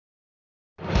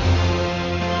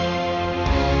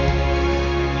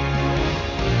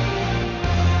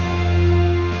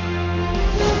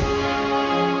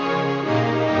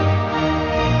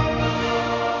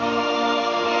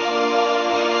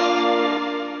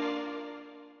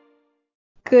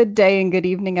Good day and good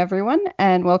evening, everyone,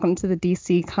 and welcome to the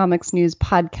DC Comics News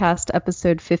Podcast,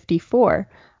 episode 54.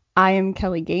 I am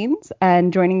Kelly Gaines,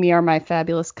 and joining me are my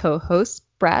fabulous co-hosts,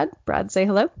 Brad. Brad, say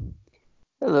hello.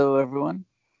 Hello, everyone.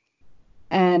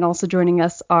 And also joining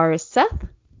us are Seth.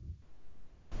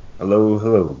 Hello,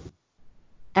 hello.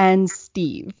 And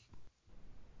Steve.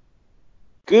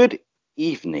 Good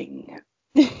evening.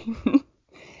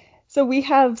 So we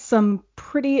have some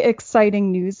pretty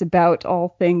exciting news about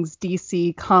all things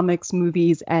DC Comics,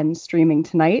 movies, and streaming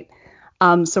tonight.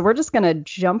 So we're just going to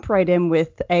jump right in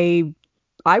with I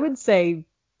would say,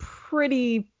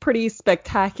 pretty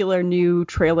spectacular new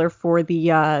trailer for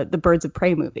the Birds of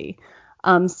Prey movie.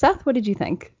 Seth, what did you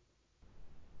think?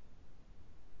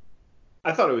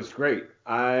 I thought it was great.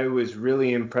 I was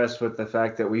really impressed with the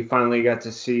fact that we finally got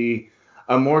to see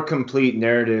a more complete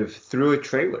narrative through a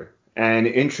trailer and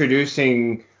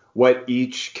introducing what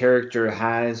each character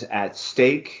has at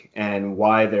stake and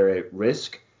why they're at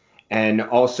risk, and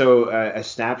also a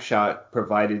snapshot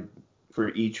provided for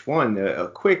each one, a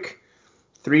quick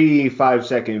 3-5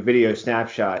 second video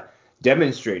snapshot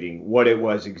demonstrating what it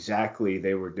was exactly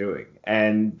they were doing.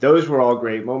 And those were all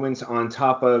great moments, on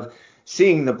top of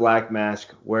seeing the Black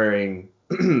Mask wearing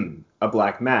a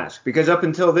black mask, because up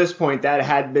until this point that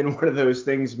had been one of those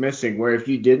things missing, where if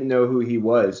you didn't know who he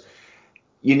was,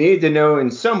 you needed to know in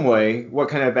some way what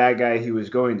kind of bad guy he was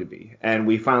going to be. And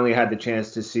we finally had the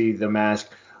chance to see the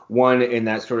mask, one in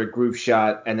that sort of group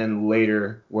shot, and then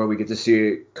later where we get to see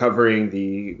it covering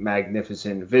the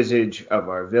magnificent visage of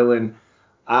our villain.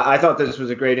 I thought this was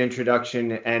a great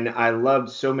introduction, and I loved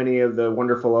so many of the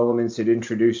wonderful elements it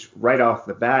introduced right off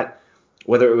the bat.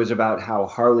 Whether it was about how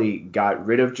Harley got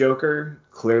rid of Joker,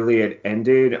 clearly it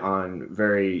ended on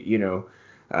very,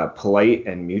 polite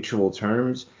and mutual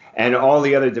terms, and all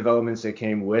the other developments that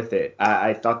came with it.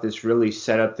 I thought this really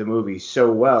set up the movie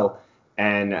so well,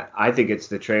 and I think it's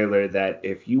the trailer that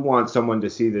if you want someone to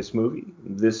see this movie,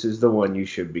 this is the one you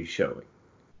should be showing.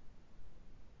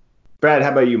 Brad,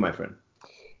 how about you, my friend?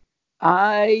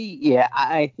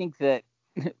 I think that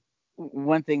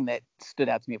one thing that stood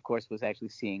out to me, of course, was actually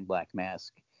seeing Black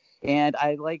Mask. And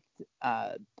I liked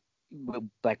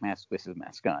Black Mask with his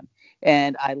mask on.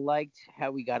 And I liked how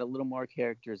we got a little more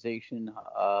characterization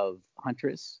of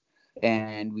Huntress.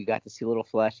 And we got to see little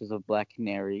flashes of Black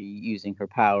Canary using her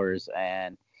powers.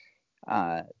 And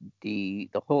the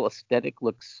whole aesthetic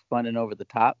looks fun and over the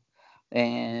top.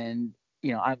 And,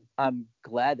 I'm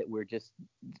glad that we're just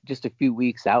a few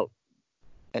weeks out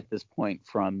at this point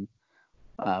from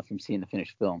seeing the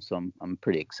finished film, so I'm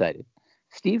pretty excited.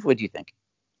 Steve, what do you think?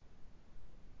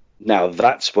 Now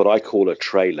that's what I call a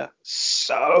trailer.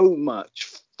 So much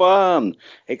fun,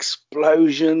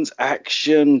 explosions,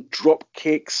 action, drop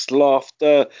kicks,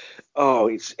 laughter. Oh,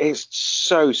 it's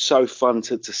so fun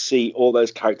to see all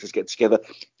those characters get together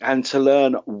and to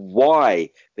learn why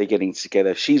they're getting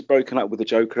together. She's broken up with the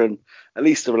Joker, and at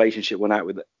least the relationship went out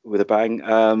with a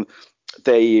bang.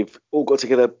 They've all got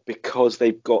together because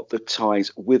they've got the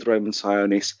ties with Roman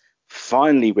Sionis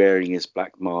finally wearing his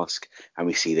black mask, and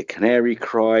we see the canary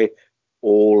cry.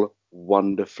 All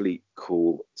wonderfully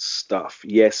cool stuff.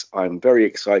 Yes, I'm very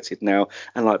excited now,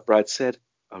 and like Brad said,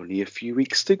 only a few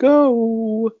weeks to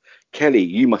go. Kelly,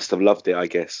 you must have loved it, I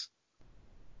guess.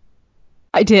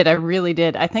 I did. I really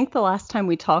did. I think the last time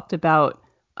we talked about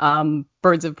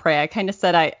Birds of Prey, I kind of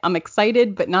said I'm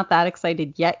excited, but not that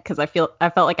excited yet, because I felt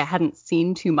like I hadn't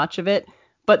seen too much of it.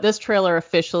 But this trailer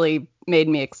officially made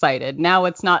me excited. Now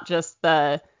it's not just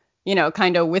the,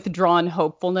 kind of withdrawn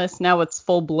hopefulness. Now it's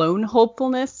full blown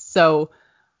hopefulness. So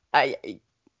I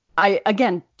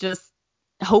again, just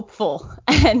hopeful,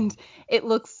 and it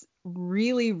looks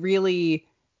really, really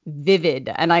vivid.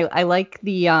 And I like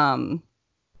the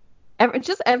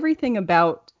just everything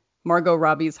about Margot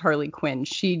Robbie's Harley Quinn.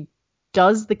 She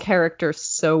does the character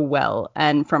so well,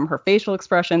 and from her facial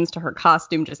expressions to her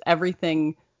costume, just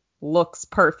everything looks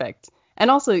perfect.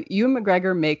 And also, Ewan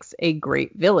McGregor makes a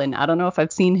great villain. I don't know if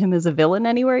I've seen him as a villain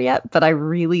anywhere yet, but I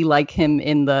really like him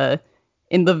in the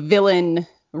villain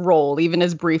role, even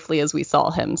as briefly as we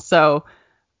saw him. So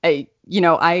I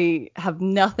have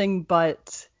nothing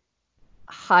but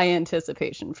high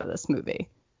anticipation for this movie.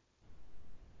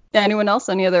 Anyone else?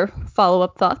 Any other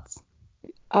follow-up thoughts?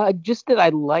 Just that I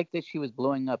like that she was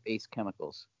blowing up Ace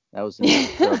Chemicals. That was a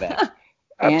nice throwback.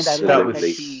 And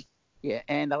Absolutely.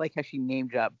 I like how she name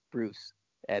dropped Bruce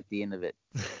at the end of it,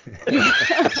 which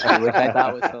I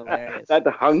thought was hilarious. That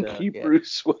hunky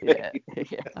Bruce way.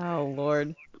 Yeah. Oh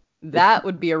Lord, that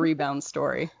would be a rebound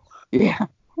story. Yeah.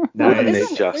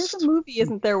 There's a movie,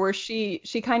 isn't there, where she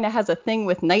kind of has a thing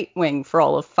with Nightwing for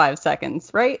all of 5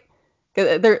 seconds, right?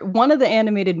 One of the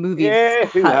animated movies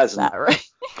who has hasn't? that, right?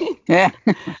 Yeah.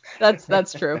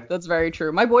 That's true. That's very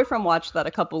true. My boyfriend watched that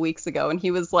a couple weeks ago, and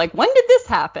he was like, "When did this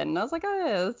happen?" And I was like, "Oh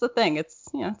yeah, that's a thing. It's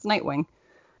it's Nightwing."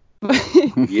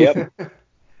 Yep.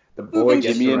 The boy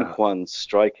gets Jimmy and around. Quan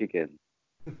strike again.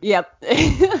 Yep.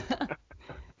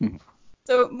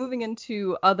 So moving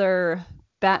into other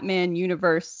Batman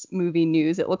universe movie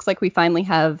news, it looks like we finally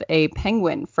have a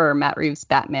Penguin for Matt Reeves'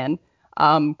 Batman.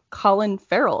 Colin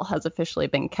Farrell has officially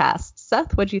been cast.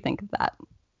 Seth, what do you think of that?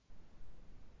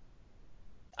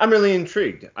 I'm really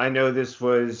intrigued. I know this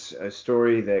was a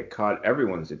story that caught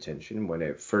everyone's attention when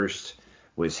it first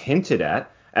was hinted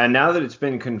at. And now that it's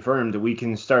been confirmed, we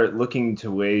can start looking to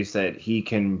ways that he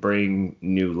can bring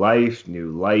new life,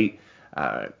 new light,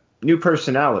 new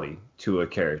personality to a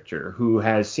character who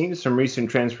has seen some recent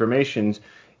transformations,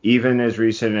 even as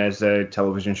recent as the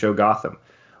television show Gotham,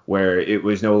 where it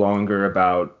was no longer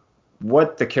about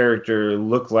what the character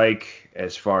looked like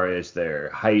as far as their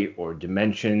height or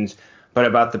dimensions, but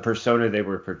about the persona they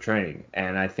were portraying.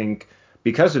 And I think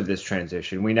because of this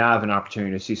transition, we now have an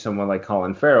opportunity to see someone like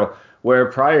Colin Farrell,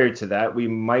 where prior to that, we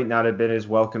might not have been as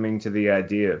welcoming to the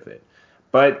idea of it.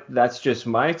 But that's just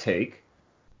my take.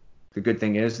 The good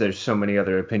thing is there's so many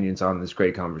other opinions on this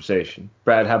great conversation.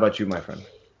 Brad, how about you, my friend?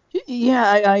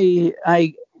 Yeah,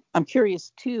 I'm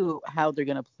curious too how they're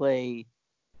gonna play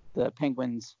the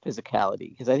Penguin's physicality,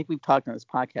 because I think we've talked on this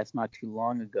podcast not too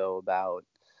long ago about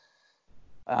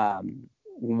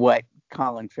what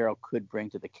Colin Farrell could bring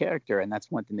to the character, and that's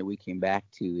one thing that we came back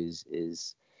to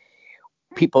is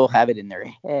people have it in their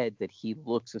head that he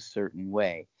looks a certain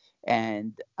way,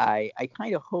 and I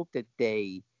kind of hope that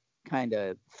they kind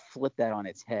of flip that on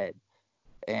its head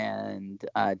and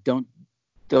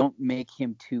don't make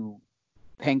him too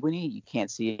penguiny. You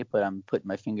can't see it, but I'm putting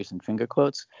my fingers in finger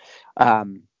quotes.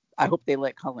 I hope they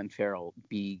let Colin Farrell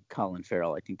be Colin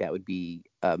Farrell. I think that would be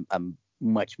a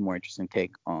much more interesting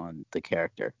take on the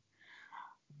character.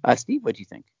 Steve, what do you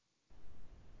think?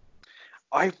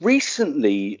 I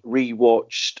recently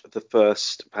rewatched the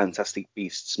first Fantastic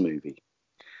Beasts movie,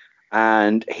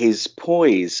 and his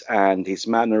poise and his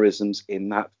mannerisms in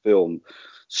that film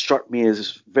struck me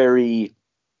as very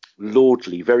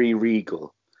lordly, very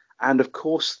regal. And of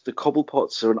course, the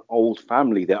Cobblepots are an old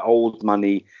family. They're old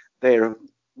money. They're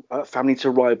a family to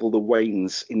rival the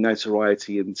Waynes in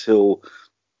notoriety until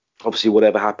obviously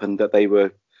whatever happened, that they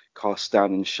were cast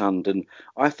down and shunned. And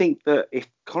I think that if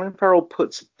Colin Farrell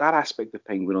puts that aspect of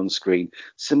Penguin on screen,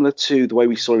 similar to the way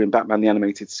we saw him in Batman the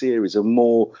Animated Series, a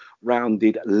more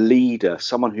rounded leader,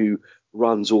 someone who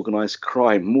runs organized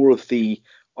crime, more of the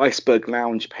Iceberg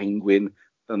Lounge Penguin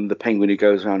than the Penguin who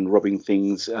goes around robbing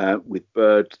things with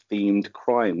bird-themed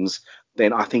crimes,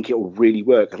 then I think it will really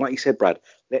work. And like you said, Brad,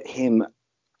 let him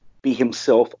be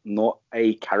himself, not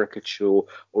a caricature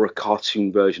or a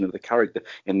cartoon version of the character.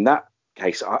 In that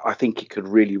case, I think it could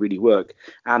really, really work.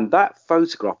 And that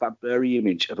photograph, that blurry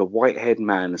image of a white-haired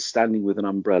man standing with an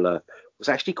umbrella, was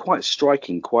actually quite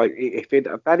striking. If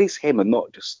that is him and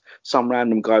not just some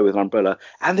random guy with an umbrella,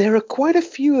 and there are quite a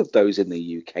few of those in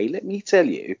the UK, let me tell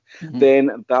you,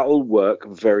 then that'll work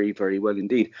very, very well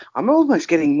indeed. I'm almost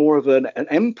getting more of an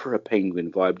Emperor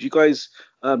Penguin vibe. Do you guys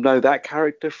know that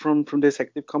character from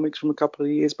Detective Comics from a couple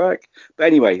of years back? But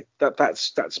anyway,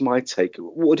 that's my take.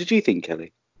 What did you think,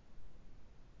 Kelly?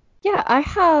 Yeah, I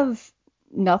have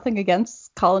nothing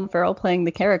against Colin Farrell playing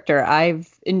the character. I've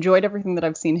enjoyed everything that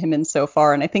I've seen him in so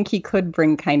far, and I think he could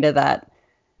bring kind of that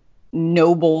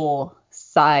noble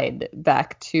side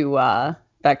back to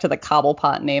the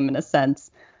Cobblepot name in a sense.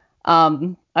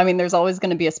 I mean, there's always going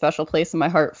to be a special place in my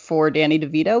heart for Danny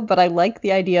DeVito, but I like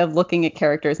the idea of looking at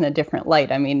characters in a different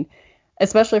light. I mean,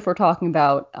 especially if we're talking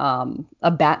about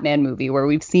a Batman movie where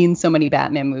we've seen so many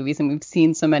Batman movies and we've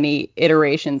seen so many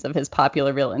iterations of his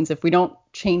popular villains. If we don't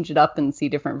change it up and see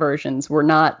different versions, we're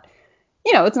not,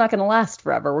 it's not going to last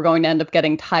forever. We're going to end up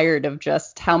getting tired of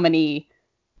just how many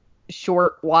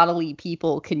short, waddly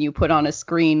people can you put on a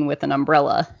screen with an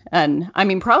umbrella? And I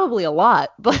mean, probably a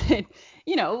lot, but it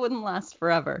wouldn't last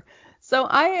forever. So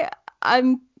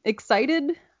I'm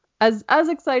excited, as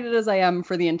excited as I am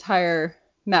for the entire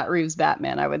Matt Reeves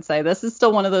Batman. I would say this is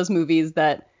still one of those movies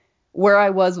that where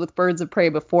I was with Birds of Prey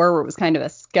before, where it was kind of a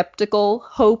skeptical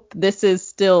hope, this is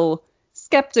still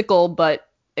skeptical but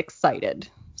excited.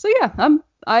 So yeah,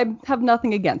 I have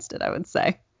nothing against it, I would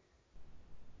say.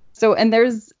 So, and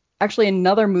there's actually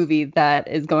another movie that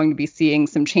is going to be seeing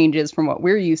some changes from what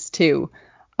we're used to.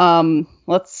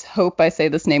 Let's hope I say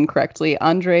this name correctly.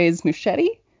 Andres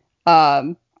Muschietti,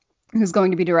 who's going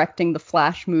to be directing the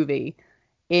Flash movie.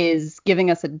 is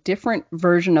giving us a different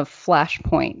version of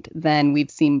Flashpoint than we've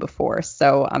seen before.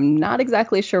 So I'm not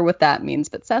exactly sure what that means.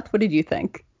 But Seth, what did you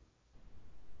think?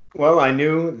 Well, I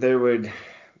knew there would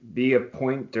be a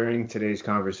point during today's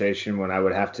conversation when I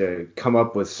would have to come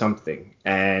up with something.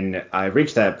 And I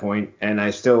reached that point, and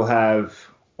I still have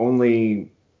only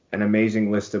an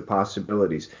amazing list of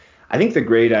possibilities. I think the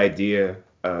great idea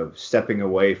of stepping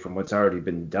away from what's already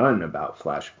been done about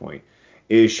Flashpoint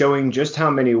is showing just how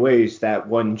many ways that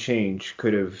one change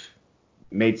could have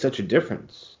made such a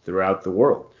difference throughout the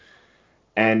world.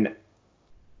 And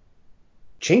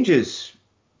changes,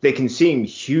 they can seem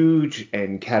huge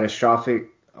and catastrophic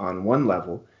on one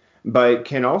level, but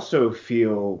can also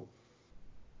feel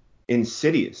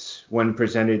insidious when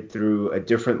presented through a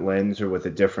different lens or with a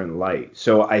different light.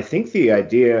 So I think the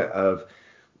idea of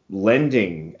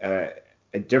lending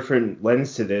a different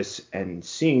lens to this and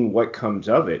seeing what comes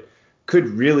of it could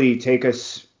really take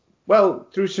us, well,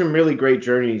 through some really great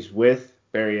journeys with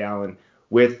Barry Allen,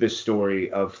 with the story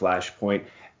of Flashpoint,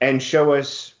 and show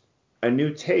us a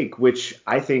new take, which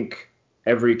I think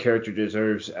every character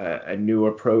deserves a new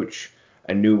approach,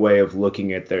 a new way of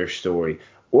looking at their story,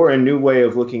 or a new way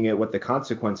of looking at what the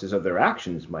consequences of their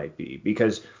actions might be.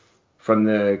 Because from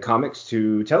the comics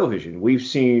to television, we've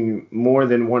seen more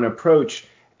than one approach,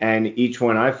 and each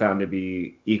one I found to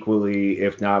be equally,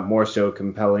 if not more so,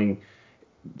 compelling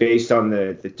based on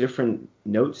the different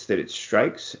notes that it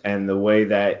strikes and the way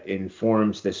that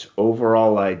informs this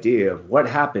overall idea of what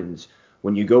happens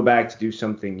when you go back to do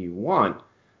something you want,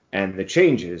 and the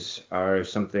changes are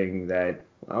something that,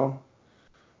 well,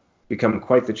 become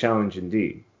quite the challenge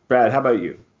indeed. Brad, how about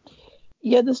you?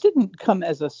 Yeah, this didn't come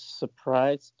as a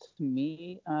surprise to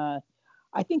me.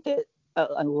 I think that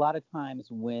a lot of times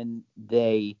when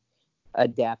they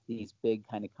adapt these big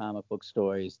kind of comic book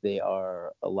stories, they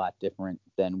are a lot different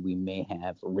than we may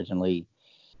have originally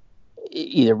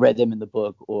either read them in the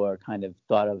book or kind of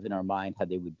thought of in our mind how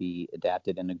they would be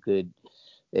adapted. And a good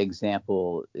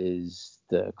example is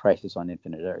the Crisis on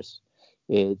Infinite Earths.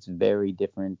 It's very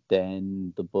different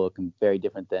than the book and very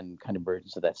different than kind of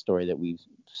versions of that story that we've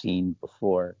seen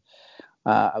before.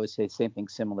 I would say same thing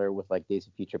similar with like Days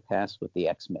of Future Past with the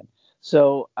X-Men.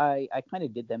 So I kind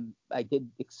of I did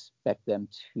expect them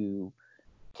to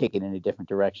take it in a different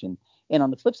direction. And on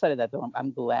the flip side of that, though,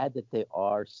 I'm glad that they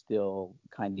are still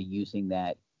kind of using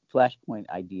that Flashpoint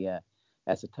idea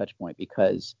as a touch point,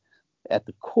 because at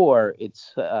the core,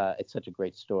 it's such a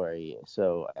great story.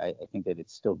 So I think that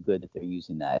it's still good that they're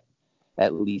using that,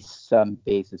 at least some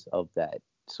basis of that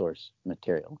source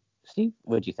material. Steve,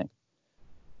 what do you think?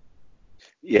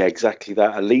 Yeah, exactly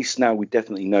that. At least now we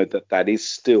definitely know that that is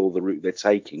still the route they're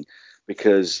taking,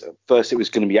 because first it was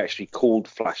going to be actually called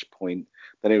Flashpoint,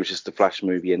 then it was just a Flash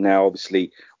movie, and now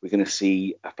obviously we're going to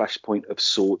see a Flashpoint of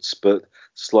sorts, but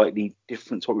slightly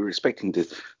different to what we were expecting.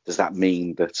 Does that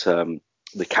mean that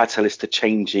the catalyst to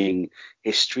changing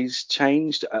history's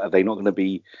changed? Are they not going to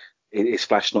be? Is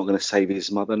Flash not going to save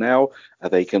his mother now? Are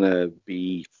they going to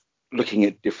be looking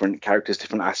at different characters,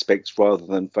 different aspects, rather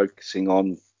than focusing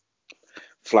on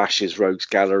Flash's rogues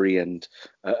gallery and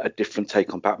a different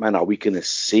take on Batman? Are we going to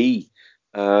see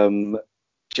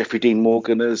Jeffrey Dean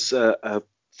Morgan as a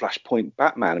Flashpoint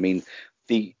Batman? I mean,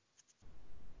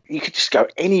 you could just go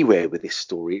anywhere with this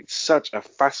story. It's such a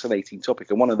fascinating topic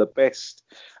and one of the best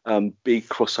big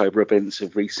crossover events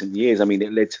of recent years. I mean,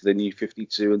 it led to the New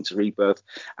 52 and to Rebirth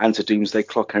and to Doomsday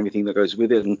Clock and everything that goes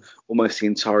with it, and almost the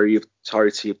entirety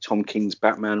of Tom King's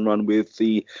Batman run with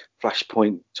the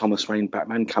Flashpoint Thomas Wayne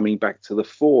Batman coming back to the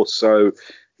fore. So,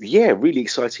 yeah, really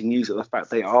exciting news at the fact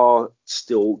they are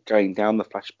still going down the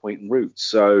Flashpoint route.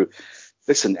 So,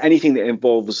 listen, anything that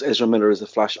involves Ezra Miller as the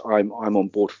Flash, I'm on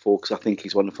board for, because I think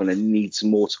he's wonderful and needs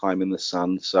more time in the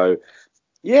sun. So,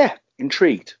 yeah,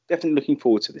 intrigued. Definitely looking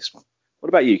forward to this one. What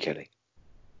about you, Kelly?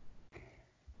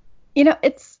 You know,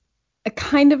 it's a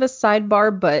kind of a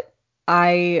sidebar, but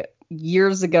I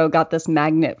years ago got this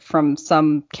magnet from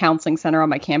some counseling center on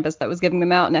my campus that was giving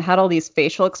them out, and it had all these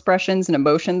facial expressions and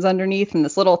emotions underneath, and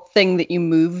this little thing that you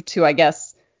move to, I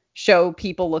guess, show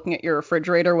people looking at your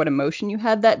refrigerator what emotion you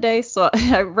had that day. So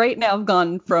I right now have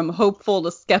gone from hopeful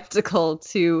to skeptical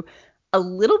to a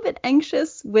little bit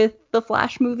anxious with the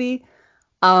Flash movie.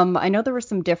 I know there were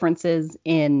some differences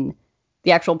in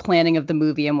the actual planning of the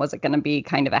movie, and was it going to be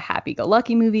kind of a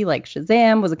happy-go-lucky movie like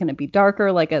Shazam? Was it going to be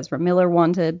darker like Ezra Miller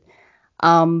wanted?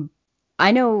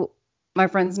 I know my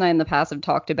friends and I in the past have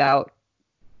talked about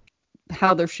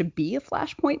how there should be a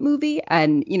Flashpoint movie,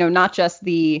 and, you know, not just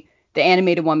the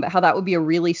animated one, but how that would be a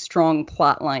really strong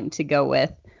plot line to go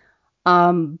with.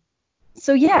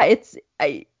 So yeah,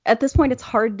 at this point, it's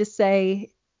hard to say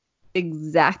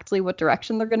exactly what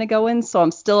direction they're going to go in, so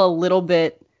I'm still a little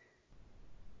bit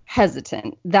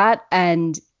hesitant. That,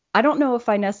 and I don't know if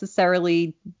I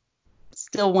necessarily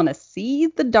still want to see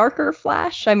the darker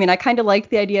Flash. I mean, I kind of like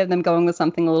the idea of them going with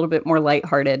something a little bit more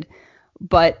lighthearted.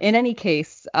 But in any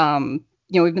case,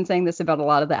 we've been saying this about a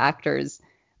lot of the actors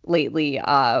lately,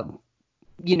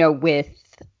 with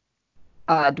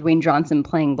Dwayne Johnson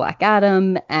playing Black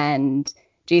Adam and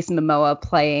Jason Momoa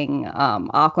playing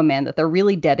Aquaman, that they're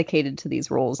really dedicated to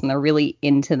these roles and they're really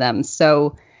into them.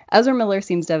 So Ezra Miller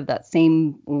seems to have that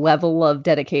same level of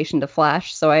dedication to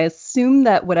Flash. So I assume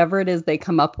that whatever it is they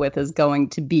come up with is going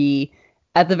to be,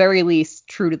 at the very least,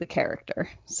 true to the character.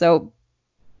 So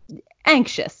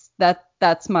anxious.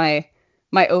 That's my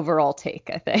overall take,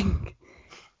 I think.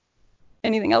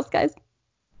 Anything else, guys?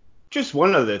 Just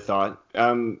one other thought.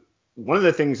 One of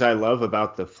the things I love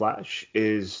about the Flash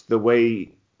is the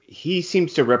way he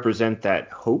seems to represent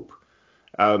that hope.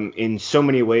 In so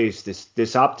many ways,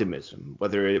 this optimism,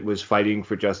 whether it was fighting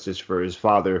for justice for his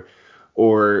father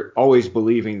or always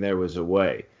believing there was a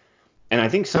way. And I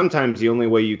think sometimes the only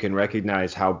way you can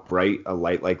recognize how bright a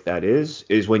light like that is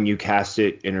when you cast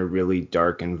it in a really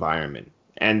dark environment.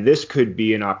 And this could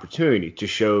be an opportunity to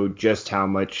show just how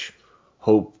much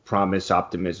hope, promise,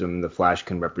 optimism the Flash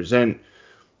can represent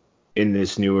in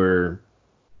this newer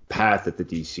path that the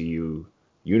DCU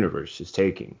universe is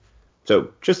taking.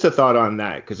 So just a thought on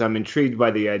that, because I'm intrigued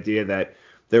by the idea that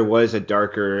there was a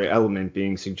darker element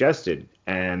being suggested,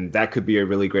 and that could be a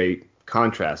really great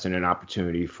contrast and an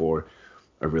opportunity for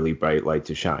a really bright light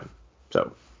to shine.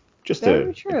 So just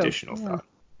an additional thought.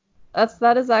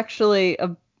 That is actually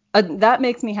that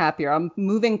makes me happier. I'm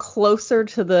moving closer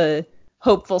to the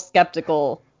hopeful,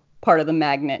 skeptical part of the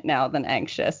magnet now than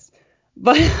anxious.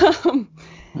 But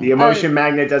the emotion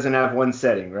magnet doesn't have one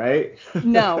setting, right?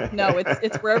 No,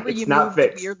 it's wherever you move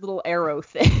the weird little arrow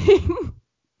thing.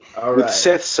 All right. With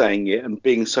Seth saying it and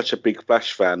being such a big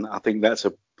Flash fan, I think that's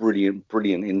a brilliant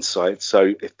insight.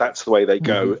 So if that's the way they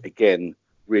go, again,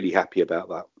 really happy about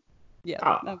that.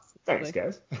 Yeah. Thanks,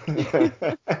 guys.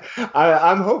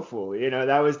 I'm hopeful.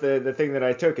 That was the thing that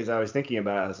I took as I was thinking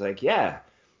about it. I was like, yeah,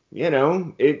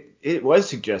 it was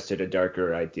suggested a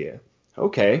darker idea.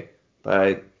 Okay,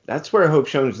 but that's where hope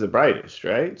shines the brightest,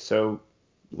 right? So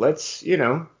let's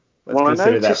consider I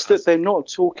noticed that they're not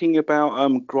talking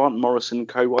about Grant Morrison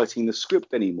co-writing the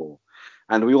script anymore.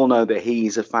 And we all know that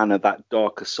he's a fan of that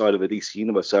darker side of the DC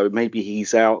universe. So maybe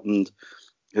he's out and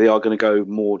they are going to go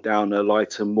more down a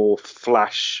lighter, more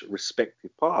Flash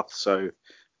respective path. So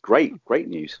great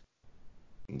news.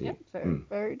 Yeah,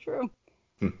 very true.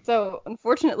 So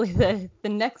unfortunately, the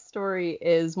next story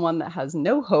is one that has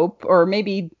no hope, or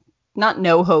maybe not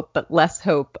no hope, but less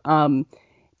hope.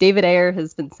 David Ayer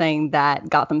has been saying that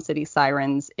Gotham City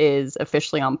Sirens is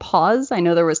officially on pause. I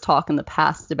know there was talk in the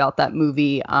past about that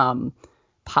movie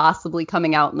possibly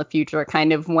coming out in the future,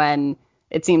 kind of when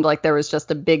it seemed like there was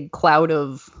just a big cloud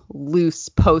of loose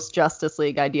post-Justice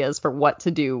League ideas for what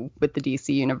to do with the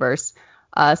DC universe.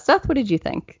 Seth, what did you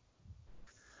think?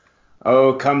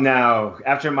 Oh, come now.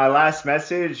 After my last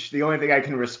message, the only thing I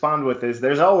can respond with is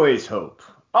there's always hope.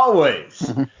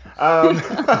 Always. But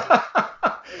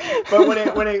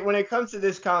when it comes to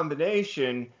this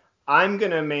combination, I'm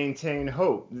going to maintain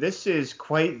hope. This is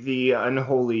quite the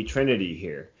unholy trinity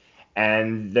here.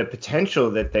 And the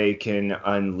potential that they can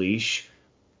unleash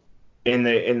in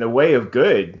the way of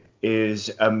good is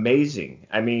amazing.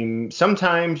 I mean,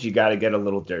 sometimes you got to get a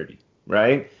little dirty,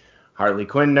 right? Harley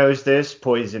Quinn knows this.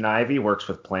 Poison Ivy works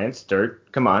with plants,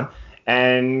 dirt, come on.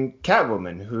 And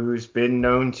Catwoman, who's been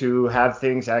known to have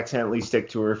things accidentally stick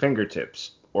to her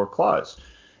fingertips or claws,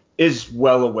 is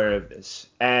well aware of this.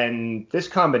 And this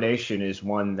combination is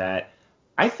one that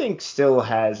I think still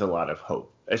has a lot of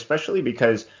hope, especially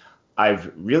because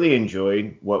I've really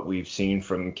enjoyed what we've seen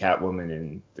from Catwoman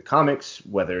in the comics,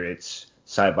 whether it's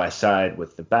side by side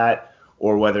with the Bat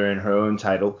or whether in her own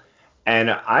title.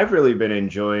 And I've really been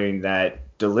enjoying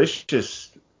that delicious,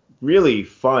 really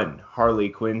fun Harley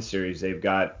Quinn series they've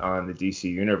got on the DC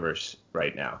Universe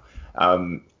right now.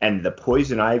 And the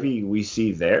Poison Ivy we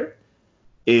see there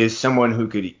is someone who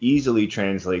could easily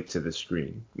translate to the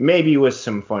screen, maybe with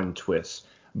some fun twists.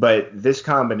 But this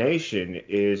combination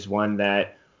is one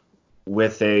that,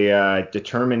 with a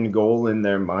determined goal in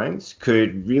their minds,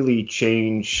 could really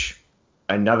change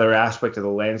another aspect of the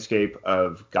landscape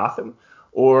of Gotham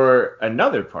or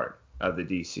another part of the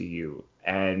DCU.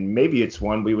 And maybe it's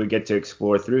one we would get to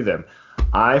explore through them.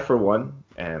 I, for one,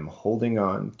 am holding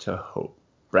on to hope.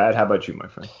 Brad, how about you, my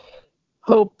friend?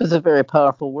 Hope is a very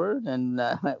powerful word, and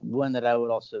one that I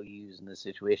would also use in this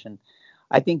situation.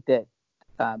 I think that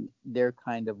they're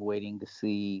kind of waiting to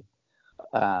see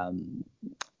how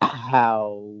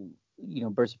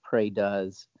Birds of Prey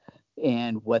does,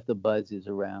 and what the buzz is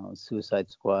around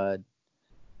Suicide Squad,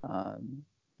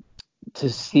 to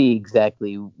see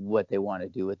exactly what they want to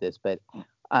do with this. But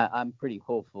I'm pretty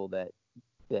hopeful that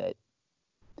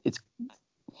it's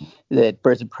that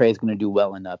Birds of Prey is going to do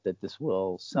well enough that this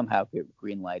will somehow get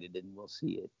green lighted, and we'll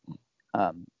see it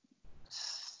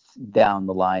down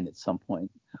the line at some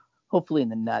point, hopefully in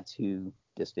the not too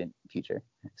distant future.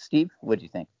 Steve, what do you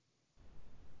think?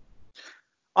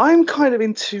 I'm kind of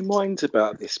in two minds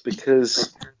about this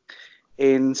because,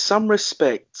 in some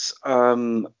respects,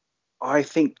 I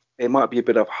think there might be a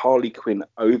bit of Harley Quinn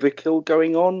overkill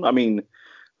going on. I mean,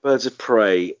 Birds of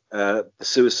Prey, the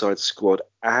Suicide Squad,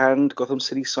 and Gotham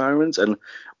City Sirens. And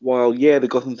while, yeah, the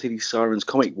Gotham City Sirens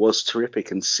comic was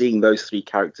terrific, and seeing those three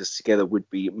characters together would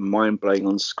be mind-blowing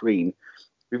on screen,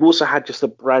 we've also had just a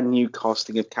brand new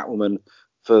casting of Catwoman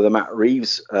for the Matt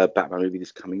Reeves Batman movie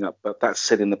that's coming up. But that's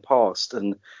said in the past.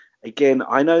 And again,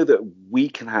 I know that we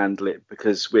can handle it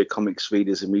because we're comics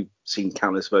readers and we've seen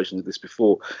countless versions of this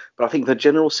before. But I think the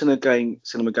general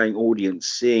cinema-going audience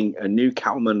seeing a new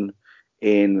Catwoman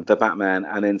in the Batman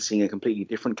and then seeing a completely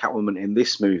different Catwoman in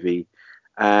this movie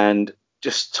and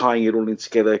just tying it all in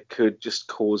together could just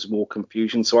cause more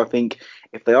confusion. So I think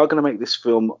if they are going to make this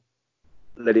film,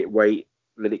 let it wait,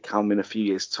 let it come in a few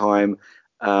years' time,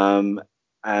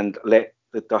 and let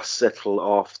the dust settle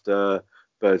after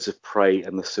Birds of Prey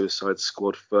and the Suicide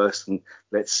Squad first, and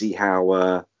let's see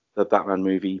how the Batman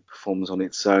movie performs on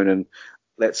its own, and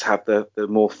let's have the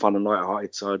more fun and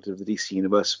light-hearted side of the DC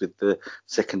universe with the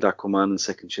second Aquaman and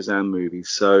second Shazam movies.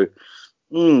 So,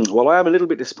 while I am a little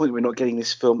bit disappointed we're not getting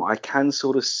this film, I can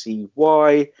sort of see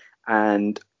why,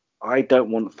 and I don't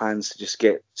want fans to just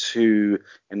get too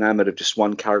enamored of just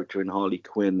one character in Harley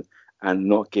Quinn and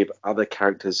not give other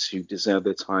characters who deserve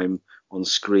their time on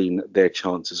screen their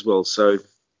chance as well. So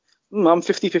I'm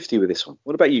 50-50 with this one.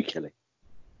 What about you, Kelly?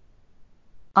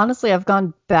 Honestly, I've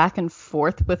gone back and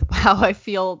forth with how I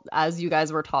feel as you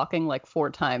guys were talking like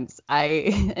 4 times.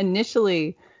 I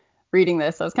initially reading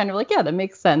this, I was kind of like, yeah, that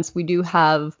makes sense. We do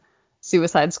have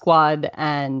Suicide Squad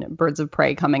and Birds of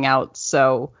Prey coming out.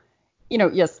 So,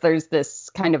 yes, there's this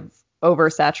kind of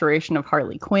oversaturation of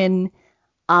Harley Quinn.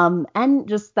 And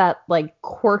just that like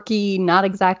quirky, not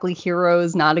exactly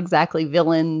heroes, not exactly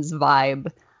villains vibe.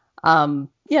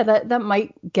 Yeah, that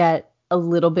might get a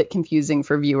little bit confusing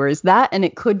for viewers. That, and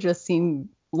it could just seem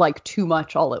like too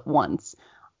much all at once.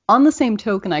 On the same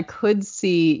token, I could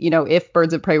see, if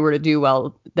Birds of Prey were to do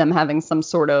well, them having some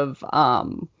sort of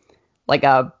like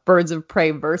a Birds of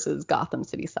Prey versus Gotham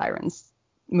City Sirens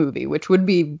movie, which would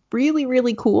be really,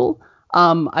 really cool.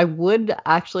 I would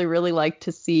actually really like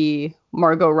to see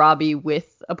Margot Robbie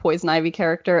with a Poison Ivy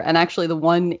character. And actually the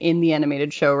one in the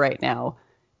animated show right now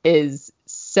is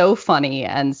so funny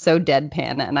and so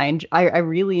deadpan. And I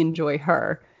really enjoy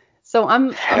her. So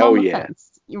I'm on the fence.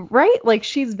 Right? Like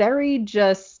she's very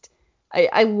just,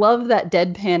 I love that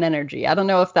deadpan energy. I don't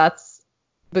know if that's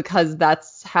because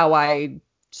that's how I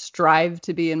strive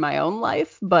to be in my own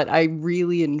life, but I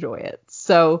really enjoy it.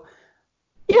 So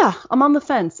yeah, I'm on the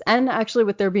fence. And actually,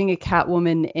 with there being a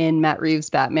Catwoman in Matt Reeves'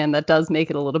 Batman, that does make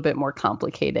it a little bit more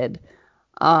complicated.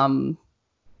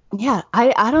 Yeah,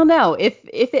 I don't know. If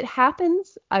it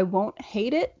happens, I won't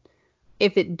hate it.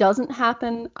 If it doesn't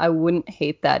happen, I wouldn't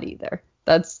hate that either.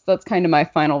 That's kind of my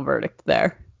final verdict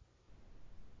there.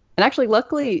 And actually,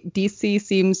 luckily, DC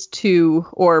seems to,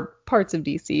 or parts of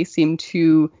DC seem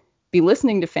to be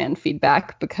listening to fan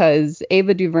feedback, because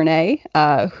Ava DuVernay,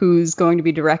 who's going to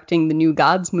be directing the new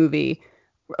Gods movie,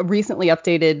 recently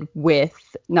updated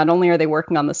with not only are they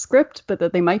working on the script, but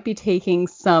that they might be taking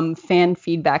some fan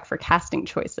feedback for casting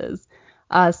choices.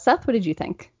 Seth, what did you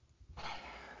think?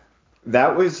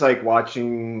 That was like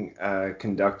watching a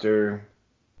conductor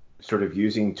sort of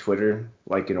using Twitter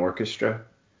like an orchestra.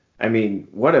 I mean,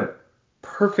 what a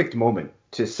perfect moment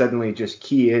to suddenly just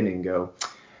key in and go,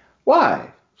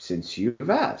 why? Since you've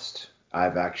asked,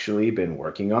 I've actually been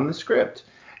working on the script.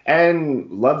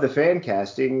 And love the fan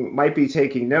casting, might be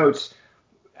taking notes.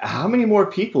 How many more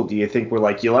people do you think were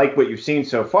like, you like what you've seen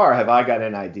so far? Have I got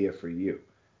an idea for you?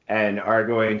 And are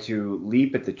going to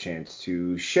leap at the chance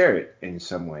to share it in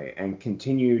some way and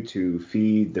continue to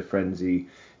feed the frenzy,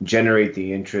 generate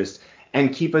the interest,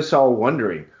 and keep us all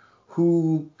wondering,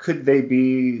 who could they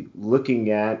be looking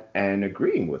at and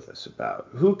agreeing with us about?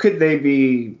 Who could they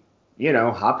be,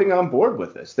 hopping on board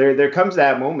with us? There comes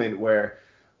that moment where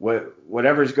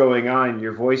whatever's going on,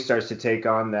 your voice starts to take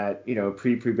on that,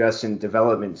 prepubescent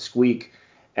development squeak,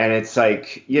 And it's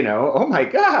like, oh my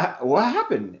God, what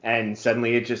happened? And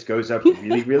suddenly it just goes up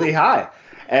really, really high.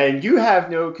 And you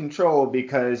have no control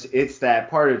because it's that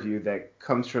part of you that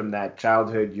comes from that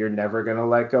childhood you're never going to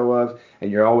let go of.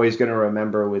 And you're always going to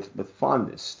remember with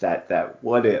fondness that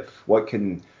what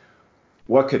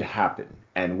could happen?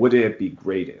 And would it be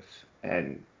great if?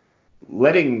 And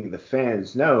letting the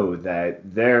fans know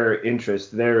that their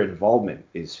interest, their involvement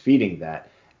is feeding that,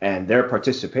 and their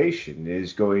participation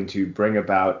is going to bring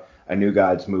about a New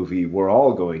Gods movie we're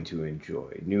all going to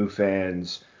enjoy. New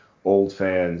fans, old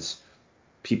fans,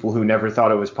 people who never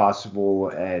thought it was possible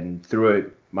and through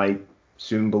it might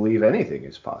soon believe anything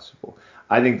is possible.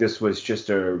 I think this was just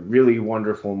a really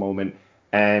wonderful moment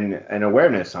and an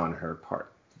awareness on her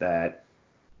part that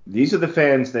these are the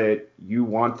fans that you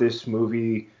want this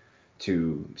movie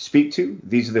to speak to.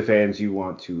 These are the fans you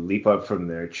want to leap up from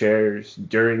their chairs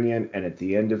during it and at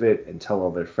the end of it and tell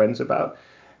all their friends about.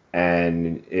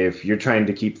 And if you're trying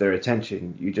to keep their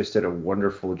attention, you just did a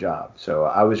wonderful job. So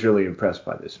I was really impressed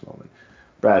by this moment.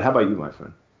 Brad, how about you, my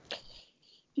friend?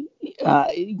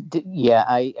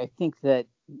 I think that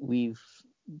we've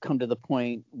come to the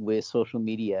point with social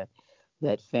media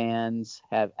that fans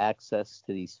have access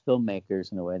to these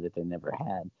filmmakers in a way that they never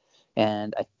had.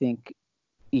 And I think,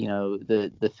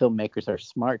 the filmmakers are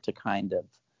smart to kind of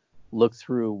look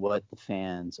through what the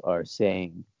fans are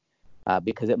saying,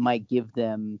 because it might give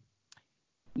them,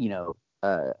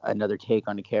 another take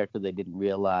on a character they didn't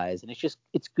realize. And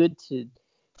it's good to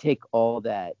take all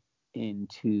that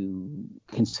into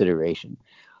consideration.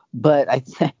 But I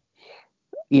think,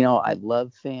 I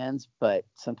love fans, but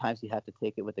sometimes you have to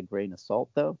take it with a grain of salt,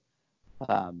 though.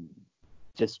 I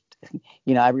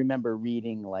remember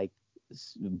reading, like,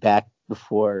 back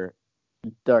before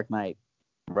Dark Knight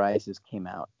Rises came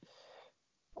out,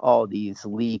 all these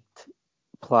leaked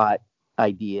plot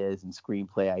ideas and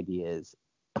screenplay ideas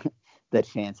that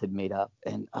fans had made up,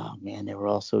 and oh man, they were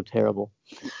all so terrible.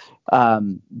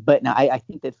 But now I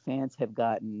think that fans have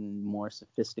gotten more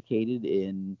sophisticated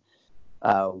in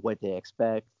what they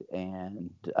expect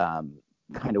and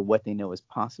kind of what they know is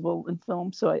possible in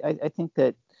film. So I think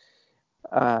that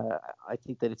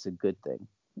it's a good thing,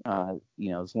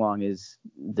 as long as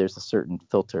there's a certain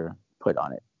filter put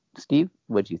on it. Steve,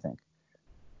 what do you think?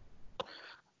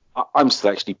 I'm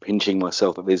still actually pinching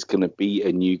myself that there's going to be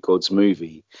a New Gods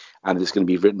movie and it's going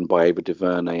to be written by Ava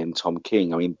DuVernay and Tom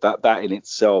King. I mean, that in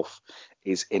itself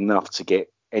is enough to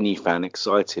get any fan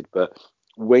excited. But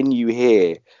when you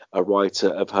hear a writer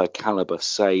of her caliber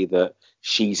say that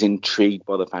she's intrigued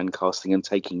by the fan casting and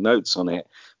taking notes on it,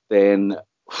 then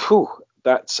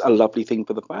that's a lovely thing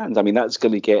for the fans. I mean, that's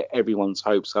going to get everyone's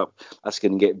hopes up. That's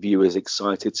going to get viewers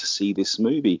excited to see this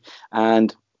movie.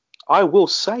 And I will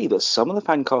say that some of the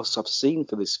fan casts I've seen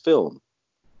for this film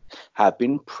have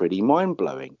been pretty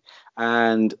mind-blowing.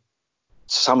 And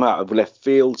some out of left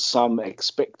field, some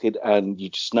expected, and you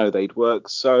just know they'd work.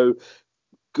 So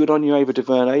good on you, Ava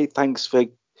DuVernay. Thanks for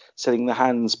setting the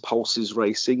hands pulses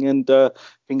racing. And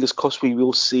fingers crossed we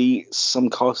will see some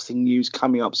casting news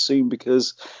coming up soon,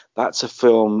 because that's a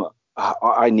film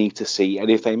I need to see. And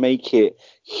if they make it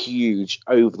huge,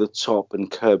 over the top and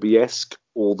Kirby-esque,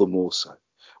 all the more so.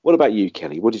 What about you,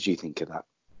 Kelly? What did you think of that?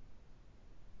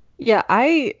 Yeah,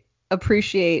 I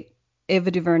appreciate Ava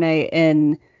DuVernay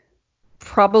in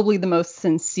probably the most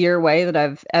sincere way that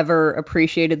I've ever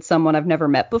appreciated someone I've never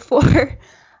met before.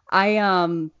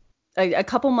 A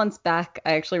couple months back,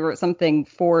 I actually wrote something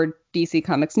for DC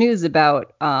Comics News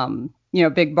about,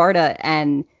 Big Barda,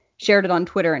 and shared it on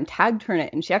Twitter and tagged her in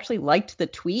it. And she actually liked the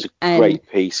tweet. It's a great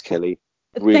piece, Kelly.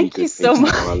 Really thank good you so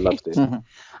much. I loved it.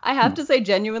 I have to say,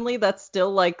 genuinely, that's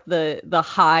still like the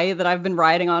high that I've been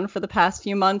riding on for the past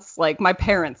few months. Like, my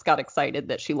parents got excited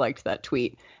that she liked that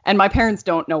tweet, and my parents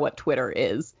don't know what Twitter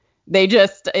is. They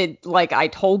just, I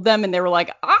told them and they were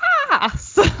like, ah!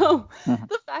 So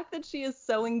the fact that she is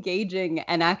so engaging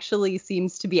and actually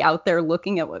seems to be out there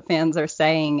looking at what fans are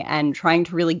saying and trying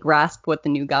to really grasp what the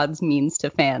New Gods means to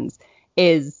fans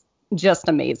is just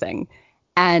amazing.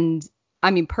 And I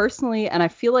mean, personally, and I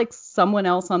feel like someone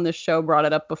else on this show brought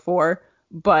it up before,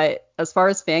 but as far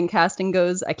as fan casting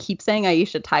goes, I keep saying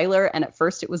Aisha Tyler, and at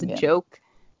first it was a joke.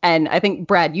 And I think,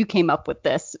 Brad, you came up with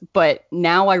this, but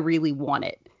now I really want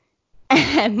it.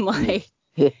 And I've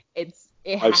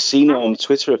seen it on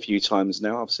Twitter a few times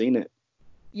now. I've seen it.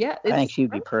 Yeah. I think she'd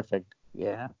be perfect.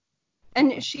 Yeah.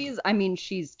 And she's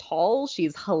tall.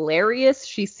 She's hilarious.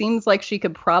 She seems like she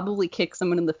could probably kick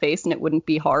someone in the face and it wouldn't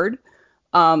be hard.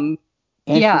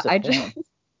 Exactly.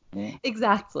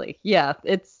 Yeah.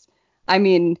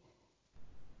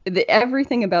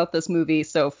 everything about this movie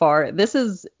so far, this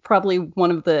is probably one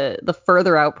of the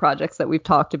further out projects that we've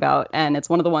talked about, and it's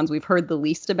one of the ones we've heard the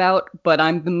least about, but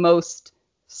I'm the most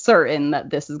certain that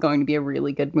this is going to be a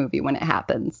really good movie when it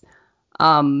happens.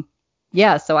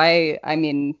 Yeah, so I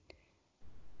mean,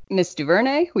 Miss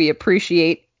DuVernay, we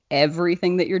appreciate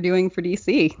everything that you're doing for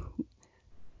DC.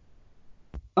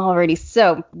 Alrighty,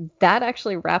 so that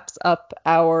actually wraps up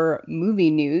our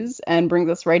movie news and brings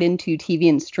us right into TV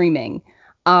and streaming.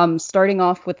 Starting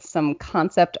off with some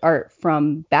concept art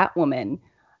from Batwoman.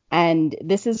 And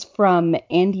this is from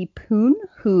Andy Poon,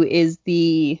 who is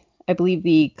I believe,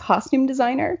 the costume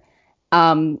designer.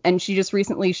 And she just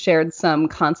recently shared some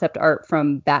concept art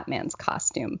from Batman's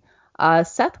costume.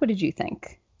 Seth, what did you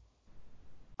think?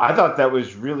 I thought that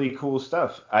was really cool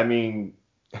stuff. I mean,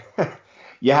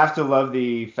 you have to love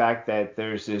the fact that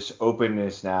there's this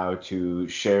openness now to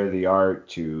share the art,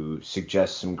 to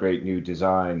suggest some great new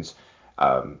designs,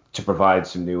 to provide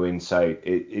some new insight.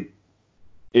 It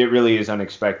really is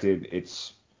unexpected.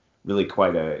 It's really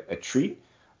quite a treat.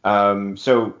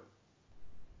 So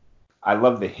I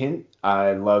love the hint.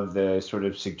 I love the sort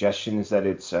of suggestions that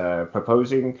it's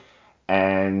proposing.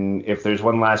 And if there's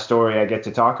one last story I get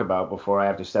to talk about before I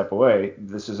have to step away,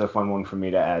 this is a fun one for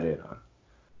me to add in on.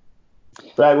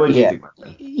 Brad, what did you think, my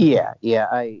friend? Yeah,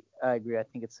 I agree. I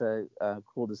think it's a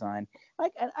cool design.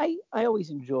 I always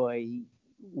enjoy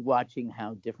watching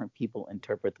how different people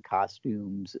interpret the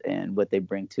costumes and what they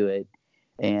bring to it.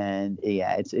 And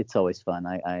yeah, it's always fun.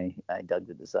 I dug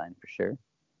the design for sure.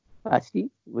 Steve,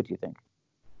 what do you think?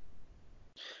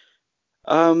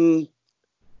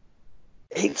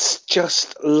 It's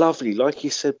just lovely, like you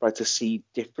said, Brad, to see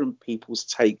different people's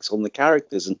takes on the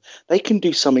characters, and they can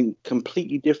do something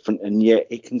completely different, and yet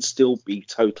it can still be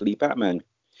totally Batman.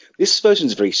 This version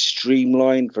is very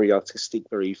streamlined, very artistic,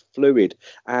 very fluid,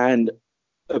 and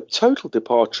a total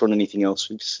departure on anything else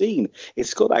we've seen.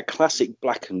 It's got that classic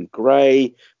black and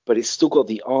grey, but it's still got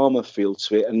the armor feel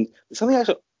to it, and there's something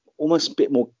actually almost a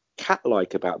bit more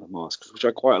cat-like about the mask, which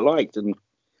I quite liked. And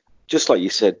just like you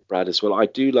said, Brad, as well, I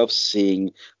do love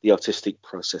seeing the artistic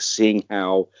process, seeing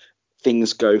how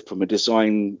things go from a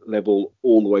design level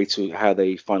all the way to how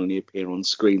they finally appear on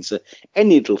screen. So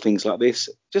any little things like this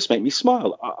just make me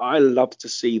smile. I love to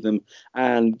see them.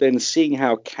 And then seeing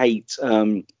how Kate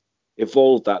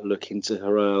evolved that look into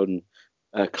her own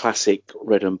classic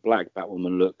red and black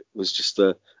Batwoman look was just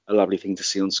a lovely thing to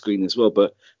see on screen as well.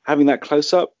 But having that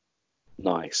close up,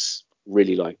 nice.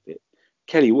 Really liked it.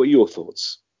 Kelly, what are your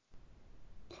thoughts?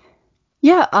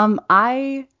 Yeah,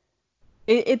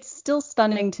 it's still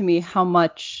stunning to me how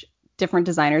much different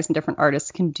designers and different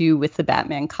artists can do with the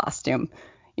Batman costume.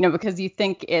 Because you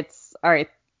think it's, all right,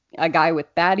 a guy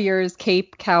with bat ears,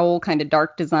 cape, cowl, kind of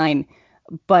dark design,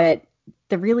 but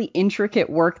the really intricate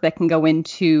work that can go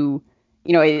into,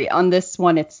 on this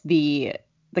one, it's the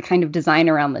kind of design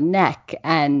around the neck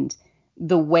and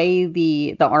the way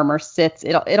the armor sits.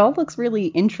 It all looks really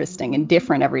interesting and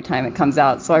different every time it comes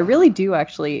out. So I really do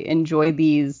actually enjoy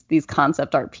these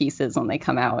concept art pieces when they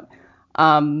come out.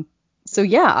 So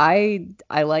yeah,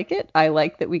 I like it. I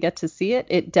like that we get to see it.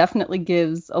 It definitely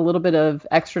gives a little bit of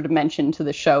extra dimension to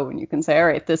the show, and you can say, all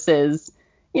right, this is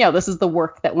the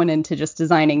work that went into just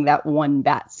designing that one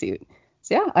bat suit.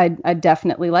 So yeah, I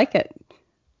definitely like it.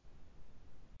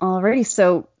 Alrighty,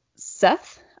 so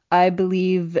Seth, I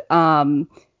believe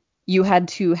you had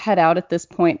to head out at this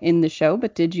point in the show,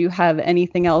 but did you have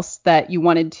anything else that you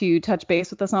wanted to touch base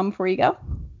with us on before you go?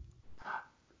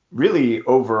 Really,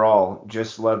 overall,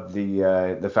 just loved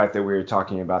the fact that we were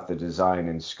talking about the design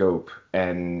and scope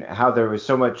and how there was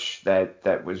so much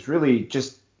that was really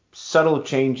just subtle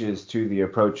changes to the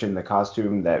approach in the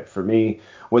costume that for me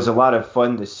was a lot of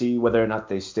fun to see, whether or not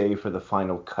they stay for the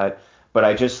final cut. But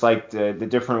I just liked the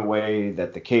different way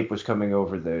that the cape was coming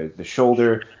over the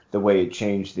shoulder, the way it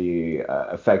changed the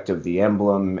effect of the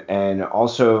emblem, and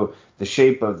also the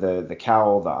shape of the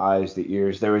cowl, the eyes, the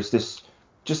ears. There was this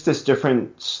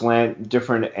different slant,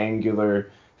 different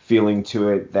angular feeling to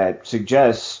it that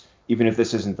suggests, even if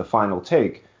this isn't the final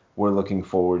take, we're looking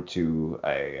forward to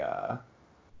a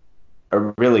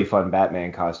really fun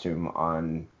Batman costume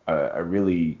on a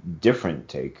really different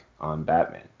take on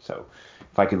Batman. So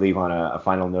if I could leave on a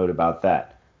final note about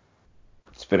that,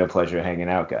 it's been a pleasure hanging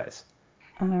out, guys.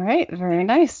 All right, very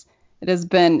nice. It has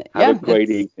been. Have a great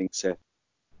evening, Seth.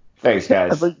 Thanks,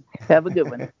 guys. Have a good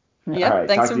one. Yeah, right,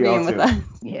 thanks for being with us.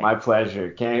 Yeah. My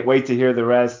pleasure. Can't wait to hear the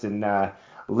rest, and a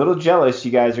little jealous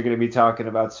you guys are going to be talking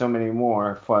about so many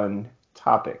more fun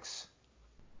topics.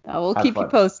 We'll keep you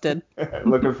posted.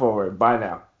 Looking forward. Bye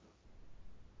now.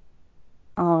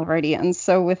 Alrighty, and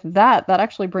so with that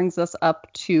actually brings us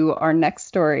up to our next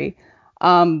story.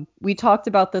 We talked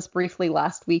about this briefly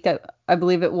last week, I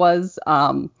believe it was,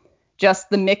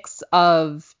 just the mix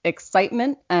of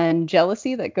excitement and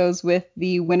jealousy that goes with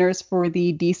the winners for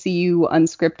the DCU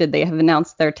Unscripted. They have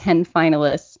announced their 10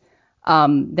 finalists,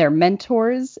 their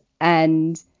mentors,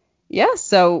 and yeah,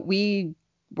 so we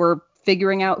were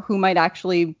figuring out who might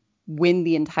actually win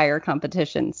the entire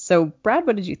competition. So, Brad,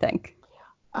 what did you think?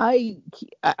 I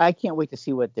can't wait to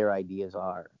see what their ideas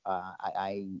are.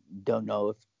 I don't know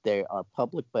if they are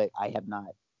public, but I have not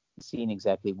seen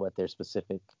exactly what their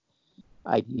specific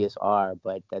ideas are.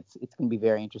 But it's going to be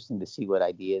very interesting to see what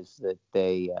ideas that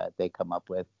they come up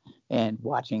with, and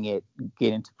watching it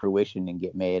get into fruition and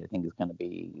get made. I think is going to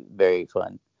be very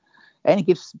fun, and it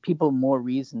gives people more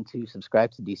reason to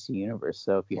subscribe to DC Universe.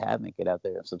 So if you haven't, get out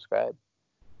there and subscribe.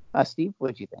 Steve,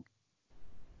 what do you think?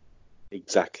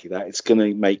 Exactly that. It's going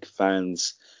to make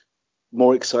fans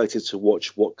more excited to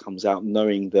watch what comes out,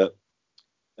 knowing that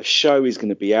a show is going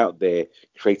to be out there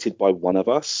created by one of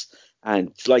us.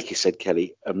 And like you said,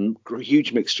 Kelly, a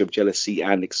huge mixture of jealousy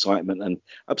and excitement and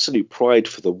absolute pride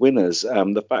for the winners.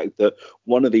 The fact that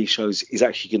one of these shows is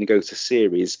actually going to go to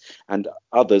series and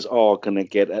others are going to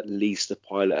get at least a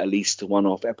pilot, at least a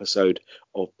one-off episode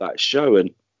of that show. And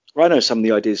I know some of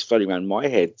the ideas floating around my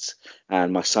head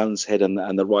and my son's head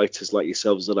and the writers like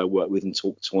yourselves that I work with and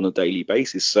talk to on a daily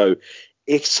basis. So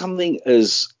if something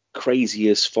as crazy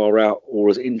as far out or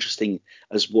as interesting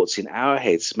as what's in our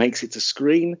heads makes it to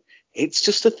screen, it's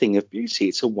just a thing of beauty.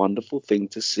 It's a wonderful thing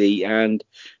to see. And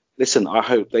listen, I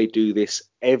hope they do this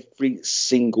every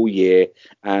single year,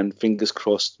 and fingers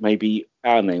crossed, maybe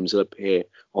our names will appear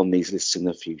on these lists in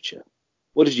the future.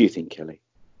 What did you think, Kelly?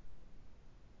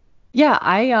 Yeah,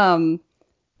 I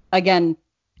again,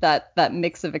 that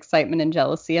mix of excitement and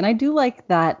jealousy, and I do like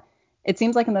that. It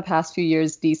seems like in the past few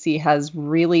years, DC has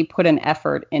really put an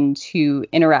effort into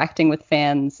interacting with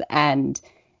fans and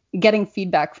getting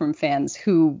feedback from fans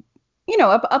who,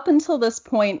 up until this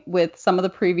point with some of the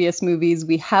previous movies,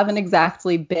 we haven't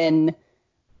exactly been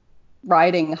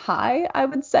riding high, I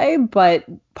would say. But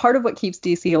part of what keeps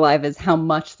DC alive is how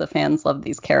much the fans love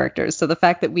these characters. So the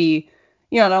fact that we,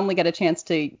 not only get a chance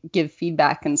to give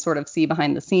feedback and sort of see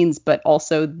behind the scenes, but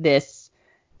also this,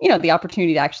 the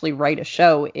opportunity to actually write a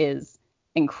show is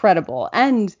incredible.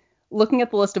 And looking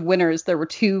at the list of winners, there were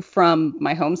 2 from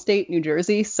my home state, New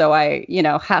Jersey. So I,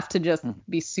 have to just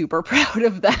be super proud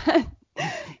of that.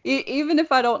 Even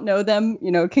if I don't know them,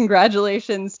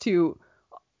 congratulations to,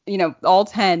 all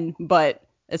 10, but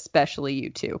especially you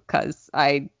 2, because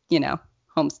I,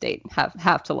 home state,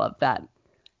 have to love that.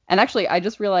 And actually, I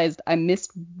just realized I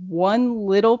missed one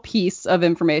little piece of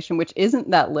information, which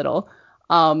isn't that little.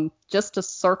 Just to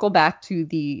circle back to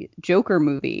the Joker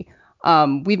movie.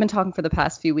 We've been talking for the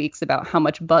past few weeks about how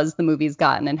much buzz the movie's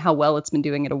gotten and how well it's been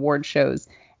doing at award shows.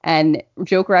 And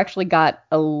Joker actually got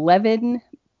 11,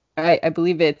 I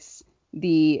believe it's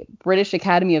the British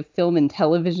Academy of Film and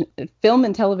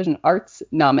Television Arts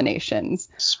nominations.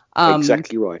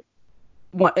 Exactly right.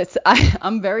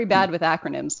 I'm very bad with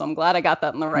acronyms, so I'm glad I got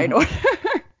that in the right order.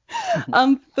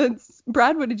 But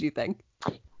Brad, what did you think?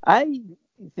 I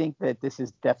think that this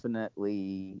is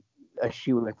definitely a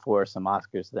shoe-in for some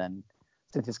Oscars then,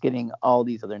 since it's getting all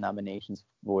these other nominations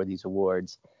for these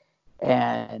awards.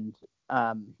 And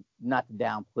not to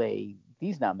downplay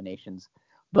these nominations,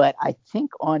 but I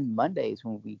think on Mondays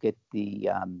when we get the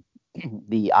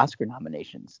Oscar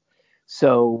nominations.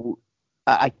 So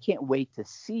I can't wait to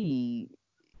see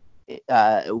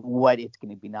what it's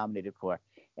going to be nominated for.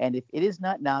 And if it is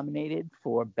not nominated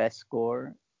for Best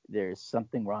Score, there's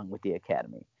something wrong with the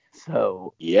Academy.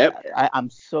 So yep. I'm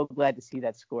so glad to see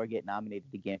that score get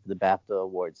nominated again for the BAFTA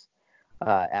Awards.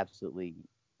 Absolutely.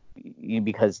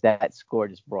 Because that score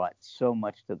just brought so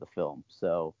much to the film.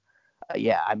 So,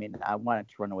 yeah, I mean, I wanted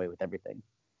to run away with everything.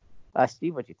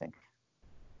 Steve, what do you think?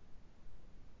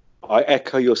 I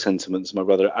echo your sentiments, my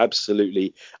brother.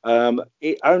 Absolutely.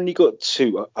 It only got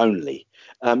 2.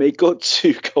 It got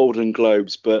 2 Golden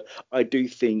Globes, but I do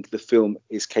think the film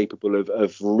is capable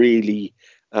of really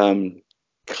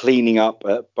cleaning up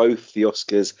at both the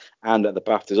Oscars and at the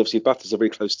BAFTAs. Obviously, BAFTAs are very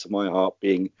close to my heart,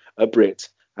 being a Brit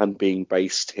and being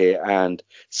based here, and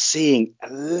seeing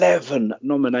 11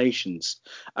 nominations.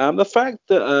 The fact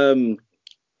that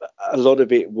a lot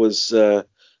of it was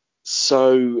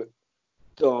so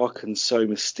dark and so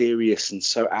mysterious and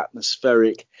so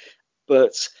atmospheric,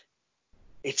 but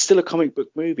it's still a comic book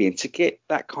movie, and to get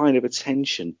that kind of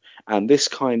attention and this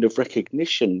kind of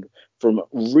recognition from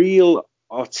real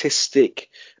artistic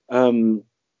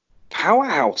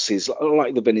powerhouses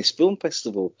like the Venice Film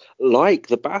Festival, like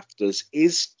the BAFTAs,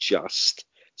 is just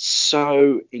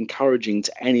so encouraging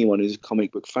to anyone who's a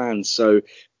comic book fan. So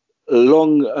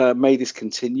long may this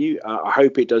continue. I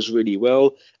hope it does really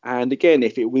well. And again,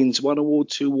 if it wins one award,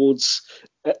 two awards,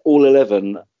 all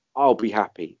 11, I'll be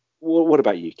happy. What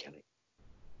about you, Kelly?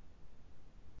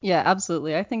 Yeah,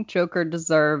 absolutely. I think Joker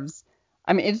deserves,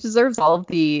 I mean, it deserves all of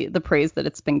the praise that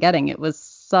it's been getting. It was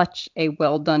such a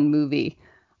well done movie.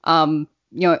 And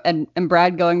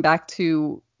Brad, going back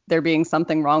to there being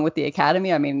something wrong with the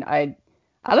Academy. I mean, I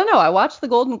don't know. I watched the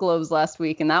Golden Globes last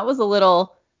week, and that was a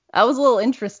little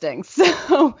interesting.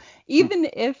 So even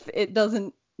if it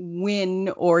doesn't win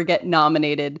or get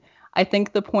nominated, I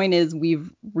think the point is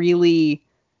we've really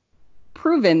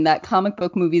proven that comic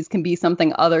book movies can be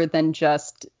something other than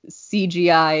just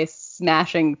CGI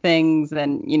smashing things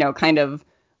and, kind of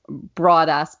broad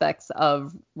aspects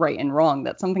of right and wrong.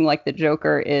 That something like the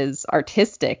Joker is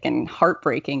artistic and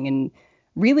heartbreaking and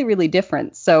really, really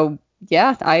different. So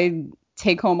yeah, I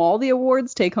take home all the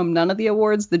awards, take home none of the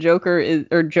awards. Joker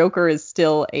is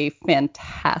still a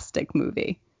fantastic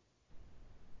movie.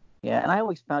 Yeah, and I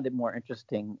always found it more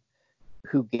interesting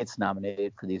who gets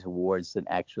nominated for these awards than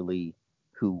actually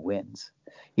who wins.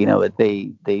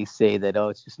 They say that,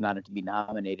 it's just an honor to be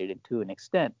nominated, and to an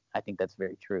extent, I think that's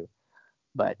very true.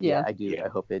 But yeah, I do. Yeah. I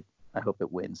hope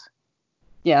it wins.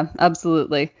 Yeah,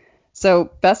 absolutely.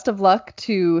 So best of luck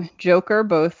to Joker,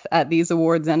 both at these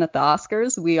awards and at the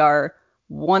Oscars. We are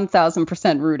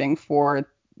 1000% rooting for,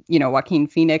 Joaquin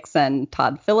Phoenix and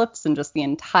Todd Phillips and just the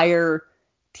entire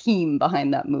team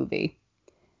behind that movie.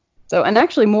 So, and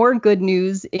actually more good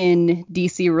news in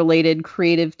DC related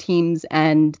creative teams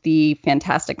and the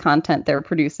fantastic content they're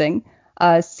producing.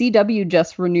 CW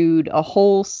just renewed a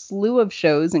whole slew of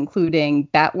shows, including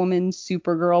Batwoman,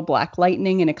 Supergirl, Black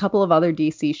Lightning, and a couple of other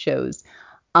DC shows.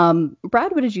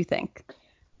 Brad, what did you think?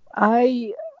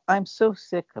 I'm so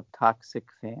sick of toxic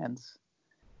fans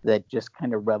that just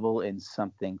kind of revel in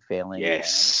something failing.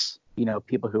 Yes. And,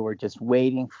 people who are just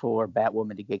waiting for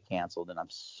Batwoman to get canceled. And I'm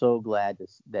so glad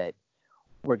that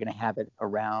we're going to have it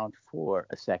around for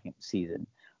a second season.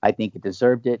 I think it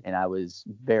deserved it, and I was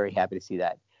very happy to see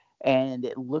that. And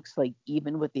it looks like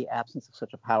even with the absence of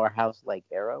such a powerhouse like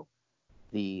Arrow,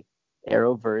 the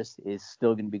Arrowverse is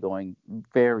still going to be going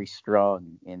very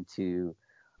strong into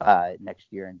next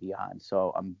year and beyond.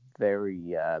 So I'm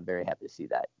very, very happy to see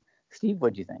that. Steve,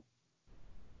 what do you think?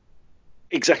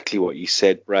 Exactly what you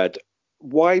said, Brad.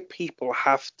 Why people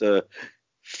have to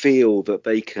feel that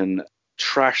they can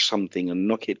trash something and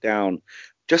knock it down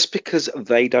just because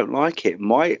they don't like it.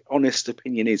 My honest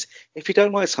opinion is, if you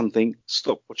don't like something,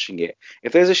 stop watching it.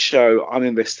 If there's a show I'm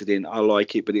invested in, I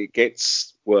like it, but it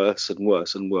gets worse and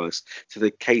worse and worse to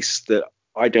the case that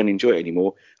I don't enjoy it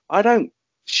anymore, I don't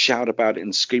shout about it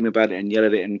and scream about it and yell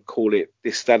at it and call it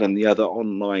this, that, and the other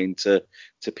online to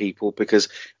people, because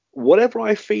whatever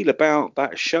I feel about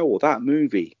that show or that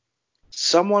movie,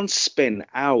 someone spent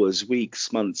hours,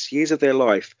 weeks, months, years of their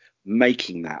life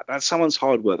making that. That's someone's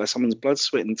hard work. That's someone's blood,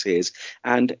 sweat, and tears.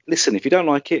 And listen, if you don't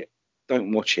like it,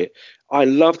 don't watch it. I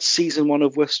loved season 1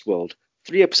 of Westworld.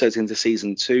 3 episodes into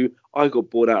season 2, I got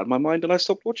bored out of my mind and I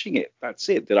stopped watching it. That's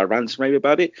it. Did I rant and rave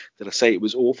about it? Did I say it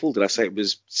was awful? Did I say it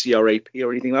was crap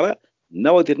or anything like that?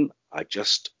 No, I didn't. I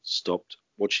just stopped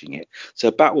watching it. So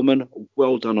Batwoman,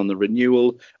 well done on the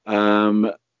renewal.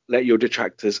 Let your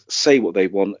detractors say what they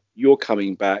want. You're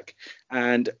coming back.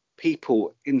 And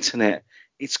people, internet,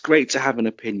 it's great to have an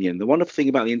opinion. The wonderful thing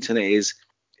about the internet is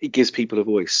it gives people a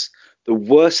voice. The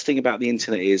worst thing about the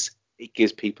internet is it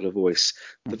gives people a voice.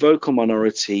 The vocal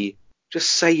minority, just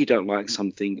say you don't like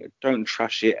something, don't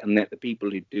trash it, and let the people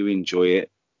who do enjoy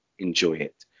it, enjoy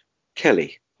it.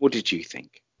 Kelly, what did you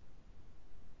think?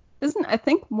 I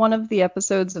think one of the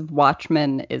episodes of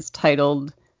Watchmen is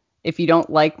titled, "If You Don't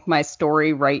Like My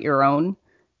Story, Write Your Own."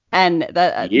 And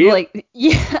that,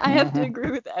 I have to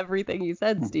agree with everything you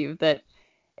said, Steve, that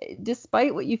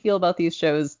despite what you feel about these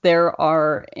shows, there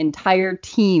are entire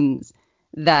teams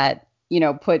that,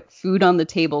 put food on the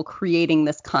table creating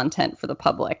this content for the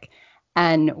public.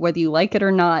 And whether you like it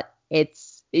or not,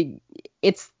 it's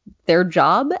their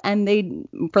job, and they,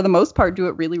 for the most part, do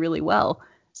it really, really well.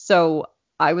 So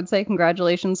I would say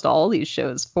congratulations to all these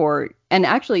shows and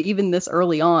actually even this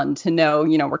early on to know,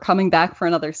 we're coming back for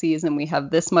another season. We have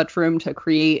this much room to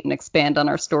create and expand on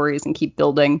our stories and keep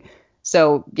building.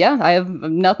 So yeah, I have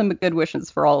nothing but good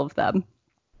wishes for all of them.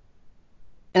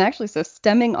 And actually, so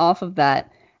stemming off of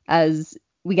that, as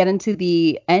we get into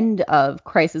the end of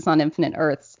Crisis on Infinite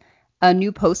Earths, a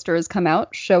new poster has come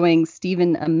out showing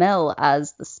Stephen Amell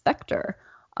as the Spectre.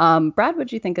 Brad,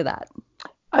 what'd you think of that?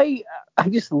 I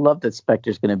just love that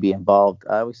Spectre's going to be involved.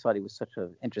 I always thought he was such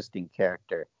an interesting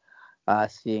character.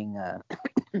 Seeing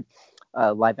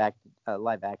a live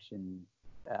action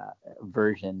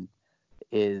version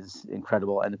is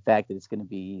incredible, and the fact that it's going to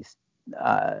be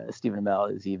Stephen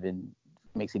Amell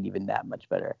makes it even that much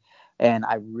better. And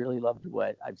I really loved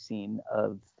what I've seen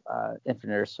of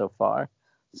Infinite Earth so far.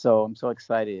 So I'm so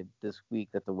excited this week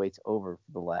that the wait's over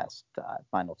for the last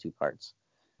final two parts.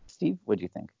 Steve, what do you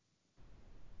think?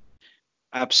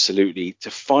 Absolutely.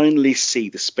 To finally see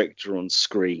the Spectre on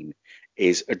screen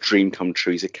is a dream come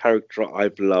true. He's a character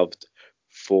I've loved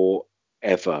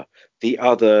forever. The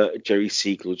other Jerry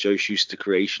Siegel, Joe Shuster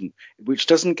creation, which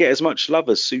doesn't get as much love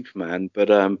as Superman, but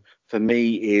for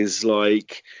me is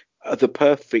like the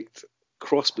perfect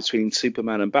cross between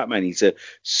Superman and Batman. He's a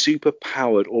super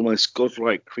powered, almost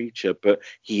godlike creature, but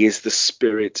he is the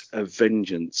spirit of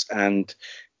vengeance. And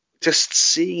just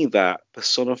seeing that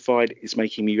personified is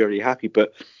making me very happy.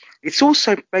 But it's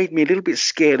also made me a little bit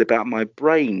scared about my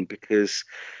brain, because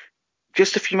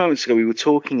just a few moments ago we were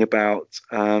talking about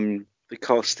the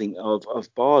casting of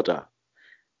Barda,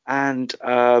 and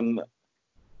her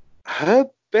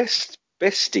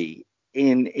bestie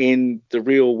in the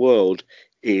real world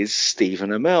is Stephen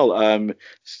Amell,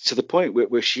 to the point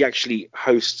where she actually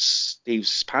hosts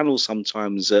Steve's panels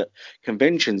sometimes at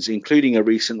conventions, including a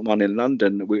recent one in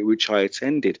London, which I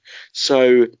attended.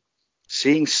 So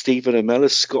seeing Stephen Amell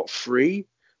as Scott-Free,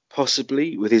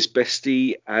 possibly with his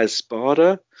bestie as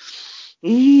Barda,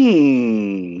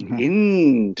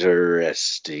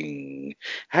 interesting.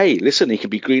 Hey, listen, he could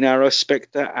be Green Arrow,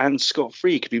 Spectre, and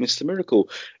Scott-Free. He could be Mr.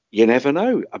 Miracle. You never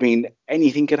know. I mean,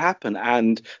 anything could happen,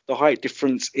 and the height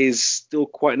difference is still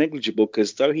quite negligible,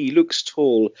 because though he looks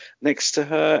tall next to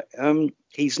her,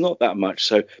 he's not that much.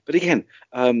 So, but again,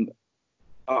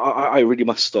 I really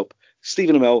must stop.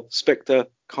 Stephen Amell, Spectre,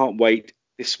 can't wait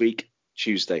this week,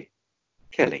 Tuesday.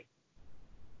 Kelly.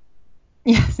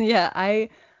 Yes, yeah, I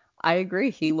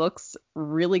agree. He looks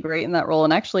really great in that role,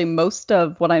 and actually, most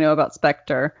of what I know about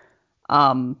Spectre,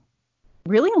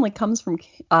 really only comes from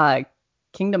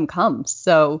Kingdom Come.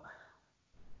 So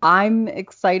I'm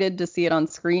excited to see it on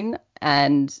screen,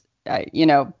 and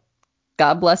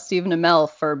God bless Stephen Amell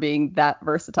for being that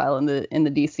versatile in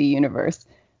the DC universe.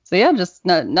 So yeah, just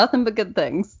nothing but good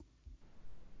things.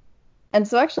 And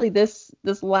so actually, this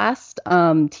last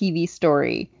TV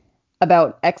story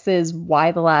about X's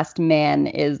Y the Last Man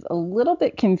is a little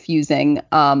bit confusing.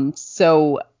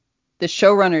 So the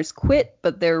showrunners quit,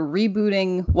 but they're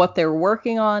rebooting what they're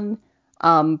working on.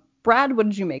 Brad, what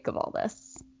did you make of all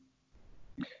this?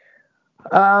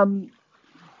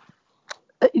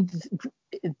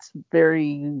 It's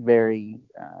very, very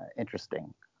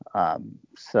interesting.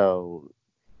 So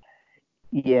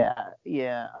yeah.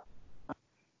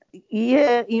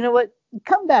 You know what?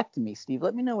 Come back to me, Steve.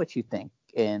 Let me know what you think,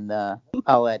 and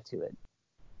I'll add to it.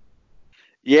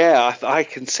 Yeah, I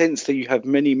can sense that you have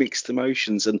many mixed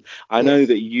emotions, and I know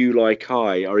that you, like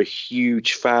I, are a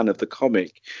huge fan of the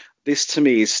comic. This, to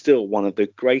me, is still one of the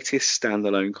greatest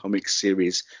standalone comic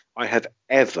series I have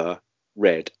ever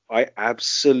read. I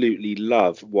absolutely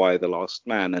love Y the Last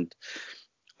Man,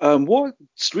 and what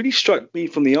really struck me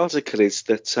from the article is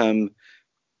that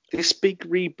this big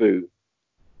reboot,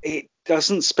 it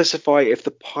doesn't specify if the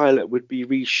pilot would be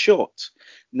reshot.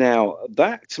 Now,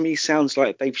 that to me sounds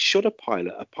like they've shot a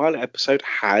pilot. A pilot episode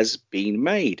has been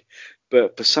made.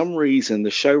 But for some reason,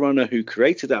 the showrunner who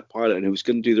created that pilot and who was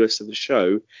going to do the rest of the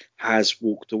show has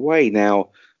walked away. Now,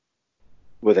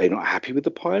 were they not happy with the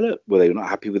pilot? Were they not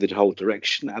happy with the whole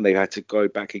direction? And they had to go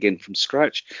back again from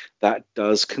scratch? That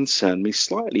does concern me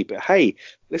slightly. But hey,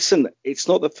 listen, it's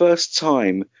not the first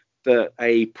time that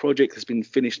a project has been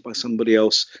finished by somebody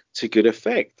else to good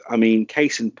effect. I mean,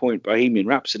 case in point, Bohemian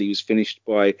Rhapsody was finished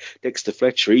by Dexter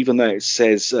Fletcher, even though it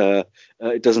says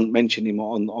it doesn't mention him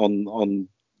on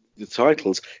the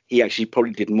titles. He actually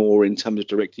probably did more in terms of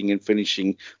directing and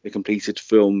finishing the completed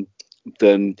film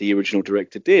than the original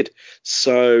director did.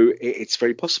 So it's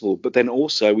very possible. But then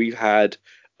also we've had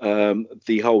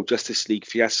the whole Justice League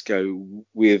fiasco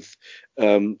with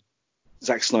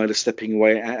Zack Snyder stepping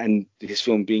away and his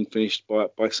film being finished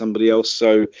by somebody else.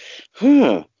 So,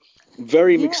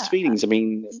 very mixed feelings. I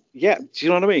mean, yeah, do you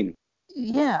know what I mean?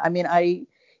 Yeah, I mean,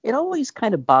 it always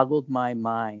kind of boggled my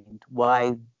mind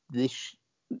why this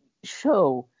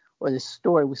show or this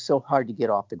story was so hard to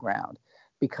get off the ground,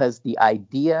 because the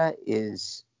idea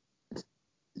is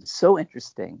so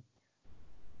interesting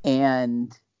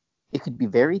and it could be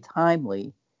very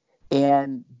timely,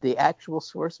 and the actual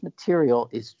source material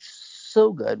is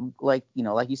so good. Like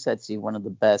you said, see, one of the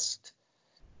best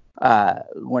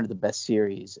one of the best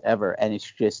series ever, and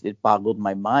it boggled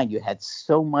my mind. You had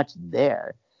so much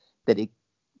there that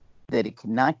it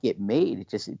cannot get made.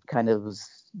 It kind of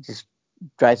just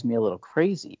drives me a little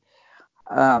crazy.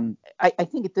 I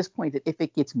think at this point that if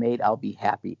it gets made, I'll be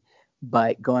happy.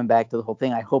 But going back to the whole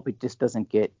thing, I hope it just doesn't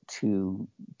get too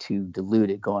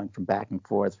diluted, going from back and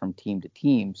forth from team to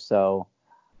team. So,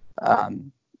 I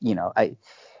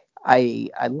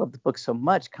love the book so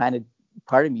much. Kind of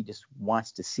part of me just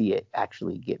wants to see it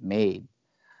actually get made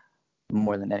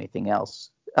more than anything else.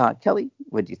 Kelly,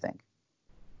 what do you think?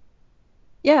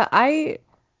 Yeah, I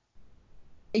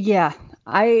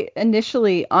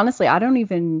initially, honestly, I don't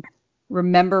even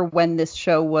remember when this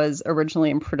show was originally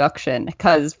in production,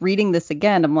 because reading this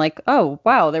again, I'm like, oh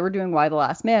wow, they were doing Y the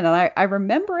Last Man, and I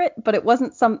remember it, but it was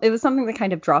something that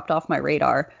kind of dropped off my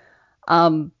radar.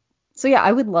 So yeah,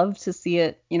 I would love to see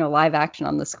it, live action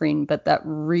on the screen, but that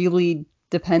really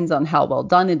depends on how well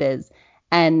done it is.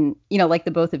 And, like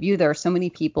the both of you, there are so many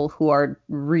people who are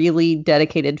really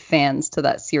dedicated fans to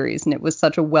that series, and it was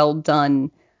such a well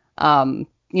done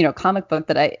comic book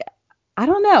that I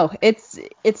don't know.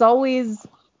 It's always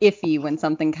iffy when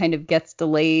something kind of gets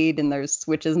delayed and there's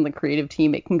switches in the creative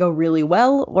team. It can go really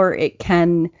well, or it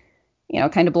can,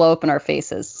 kind of blow up in our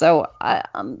faces. So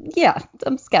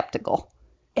I'm skeptical.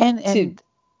 And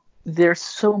there's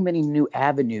so many new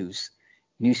avenues,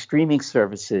 new streaming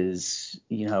services,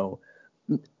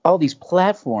 all these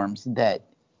platforms that,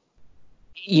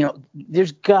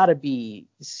 there's got to be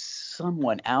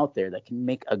someone out there that can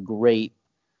make a great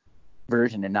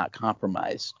version and not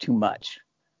compromise too much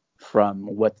from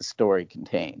what the story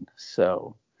contained.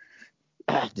 So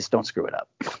just don't screw it up.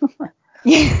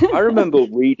 I remember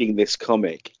reading this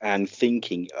comic and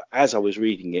thinking, as I was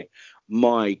reading it,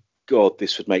 my God,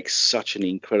 this would make such an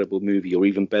incredible movie, or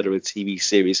even better, a TV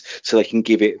series, so they can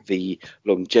give it the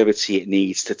longevity it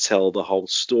needs to tell the whole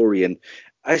story. And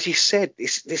as you said,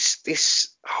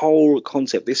 this whole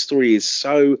concept, this story is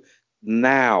so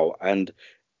now, and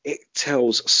it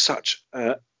tells such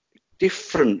a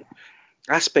different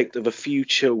aspect of a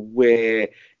future where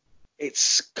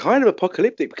it's kind of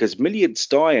apocalyptic, because millions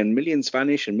die and millions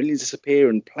vanish and millions disappear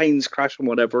and planes crash and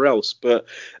whatever else, but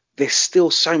there's still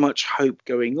so much hope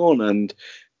going on, and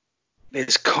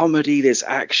there's comedy, there's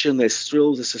action, there's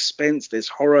thrills, there's suspense, there's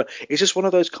horror. It's just one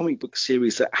of those comic book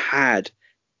series that had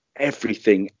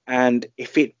everything, and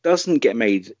if it doesn't get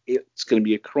made, it's going to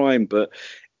be a crime. But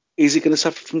is it going to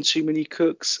suffer from too many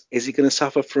cooks? Is it going to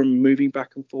suffer from moving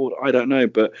back and forward? I don't know,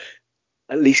 but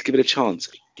at least give it a chance.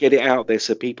 Get it out there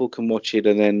so people can watch it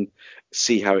and then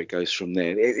see how it goes from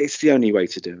there. It's the only way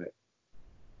to do it.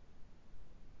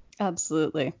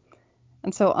 Absolutely.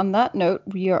 And so on that note,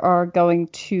 we are going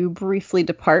to briefly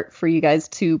depart for you guys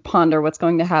to ponder what's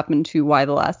going to happen to Y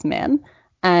the Last Man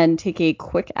and take a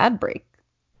quick ad break.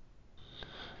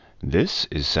 This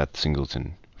is Seth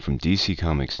Singleton from DC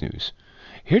Comics News,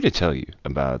 here to tell you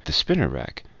about the Spinner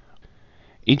Rack.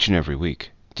 Each and every week,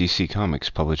 DC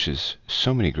Comics publishes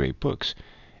so many great books,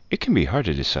 it can be hard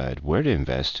to decide where to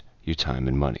invest your time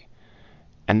and money.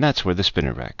 And that's where the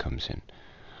Spinner Rack comes in.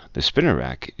 The Spinner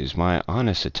Rack is my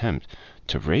honest attempt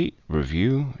to rate,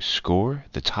 review, score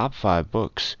the top 5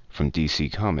 books from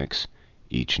DC Comics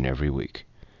each and every week.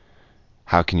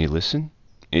 How can you listen?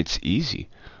 It's easy.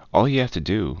 All you have to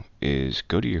do is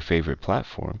go to your favorite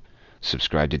platform,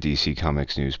 subscribe to DC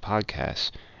Comics News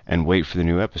Podcasts, and wait for the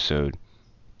new episode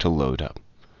to load up.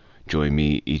 Join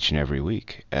me each and every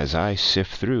week as I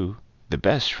sift through the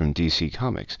best from DC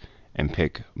Comics and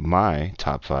pick my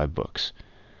top 5 books.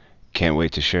 Can't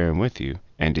wait to share them with you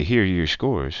and to hear your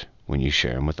scores when you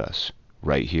share them with us,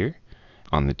 right here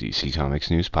on the DC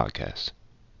Comics News Podcast.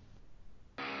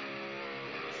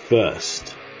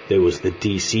 First, there was the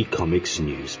DC Comics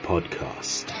News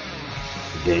Podcast.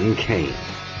 Then came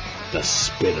the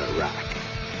Spinner Rack.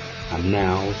 And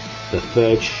now, the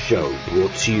third show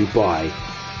brought to you by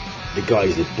the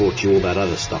guys that brought you all that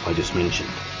other stuff I just mentioned.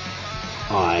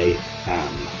 I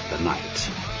Am the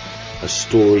Night. A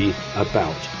story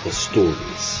about the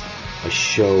stories. A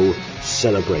show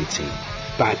celebrating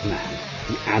Batman,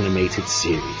 the animated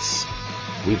series.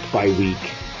 Week by week,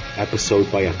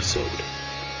 episode by episode.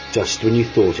 Just when you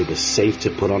thought it was safe to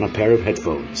put on a pair of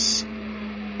headphones,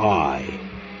 I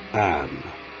Am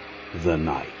the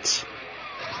Night.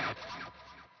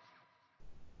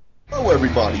 Hello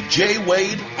everybody? Jay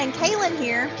Wade and Kaylin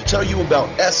here to tell you about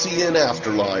SEN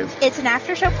Afterlive. It's an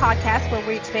after-show podcast where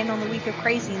we expand on the week of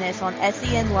craziness on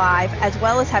SEN Live, as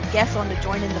well as have guests on to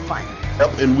join in the fun.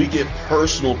 Yep, and we get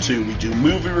personal too. We do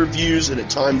movie reviews, and at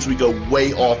times we go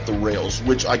way off the rails,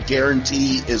 which I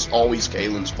guarantee is always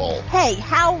Kaylin's fault. Hey,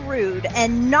 how rude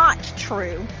and not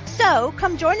true. So,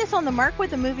 come join us on the Merc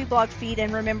with the Movie Blog feed,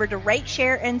 and remember to rate,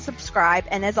 share, and subscribe,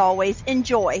 and as always,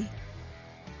 enjoy.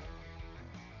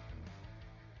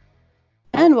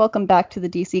 And welcome back to the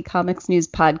DC Comics News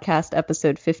Podcast,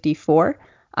 episode 54.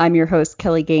 I'm your host,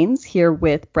 Kelly Gaines, here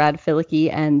with Brad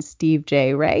Filicki and Steve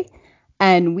J. Ray.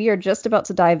 And we are just about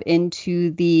to dive into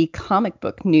the comic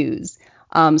book news,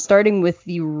 starting with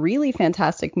the really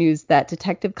fantastic news that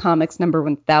Detective Comics number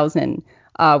 1000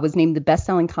 was named the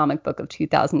best-selling comic book of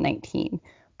 2019.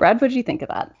 Brad, what did you think of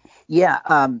that? Yeah,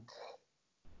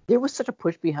 there was such a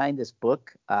push behind this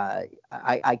book. I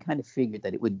kind of figured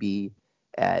that it would be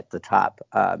at the top.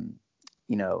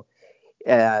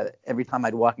 Every time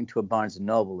I'd walk into a Barnes &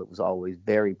 Noble, it was always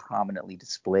very prominently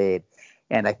displayed.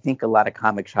 And I think a lot of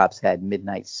comic shops had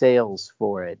midnight sales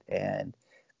for it, and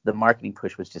the marketing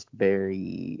push was just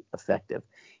very effective.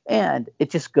 And it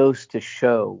just goes to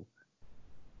show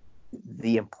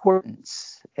the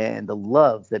importance and the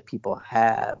love that people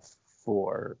have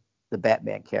for the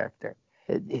Batman character.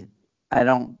 I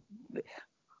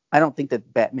don't think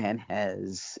that Batman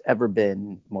has ever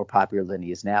been more popular than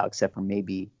he is now, except for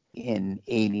maybe in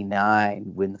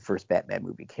 '89 when the first Batman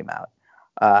movie came out.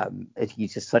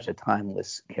 He's just such a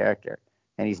timeless character,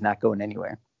 and he's not going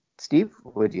anywhere. Steve,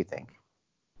 what do you think?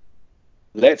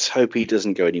 Let's hope he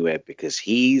doesn't go anywhere, because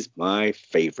he's my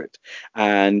favorite.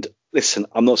 And listen,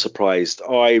 I'm not surprised.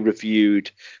 I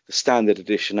reviewed the standard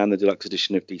edition and the deluxe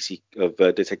edition of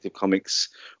Detective Comics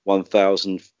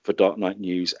 1000 for Dark Knight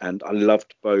News, and I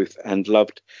loved both, and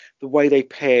loved the way they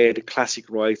paired classic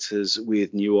writers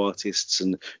with new artists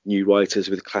and new writers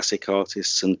with classic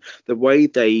artists, and the way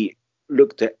they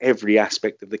looked at every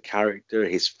aspect of the character,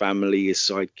 his family, his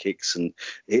sidekicks, and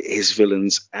his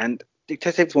villains. And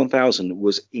Detective 1000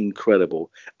 was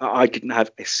incredible. I didn't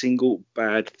have a single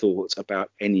bad thought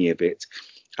about any of it.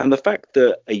 And the fact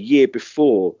that a year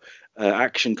before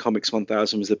Action Comics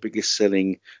 1000 was the biggest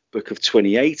selling book of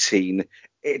 2018,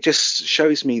 it just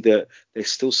shows me that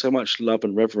there's still so much love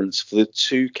and reverence for the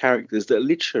two characters that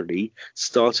literally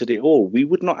started it all. We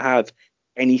would not have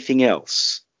anything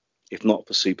else if not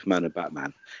for Superman and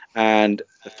Batman. And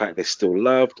the fact they're still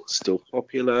loved, still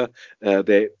popular,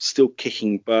 they're still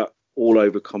kicking butt all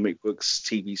over comic books,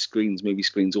 TV screens, movie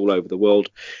screens all over the world.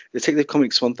 Detective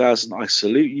Comics 1000, I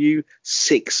salute you.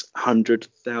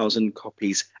 600,000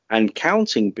 copies and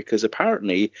counting, because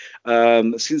apparently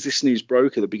since this news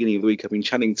broke at the beginning of the week, I've been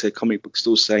chatting to comic book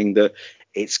stores saying that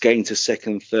it's going to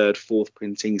second, third, fourth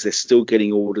printings. They're still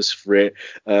getting orders for it.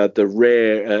 The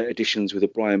rare editions with the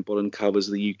Brian Bolland covers,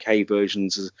 the UK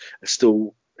versions, are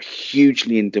still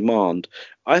hugely in demand.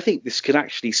 I think this can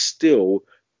actually still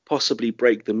possibly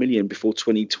break the million before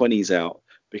 2020's out,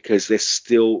 because there's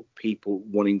still people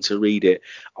wanting to read it.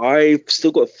 I've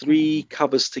still got 3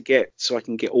 covers to get so I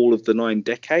can get all of the 9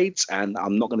 decades, and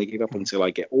I'm not going to give up until I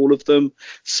get all of them.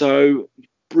 So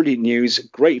brilliant news.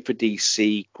 Great for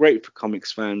DC, great for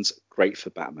comics fans, great for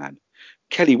Batman.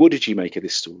 Kelly, what did you make of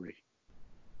this story?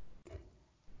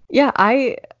 Yeah,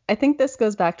 I think this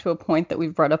goes back to a point that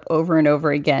we've brought up over and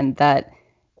over again, that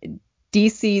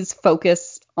DC's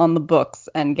focus on the books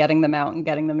and getting them out and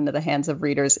getting them into the hands of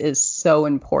readers is so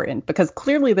important, because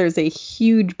clearly there's a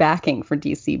huge backing for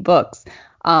DC books.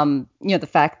 The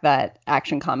fact that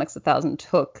Action Comics 1000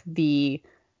 took the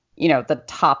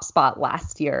top spot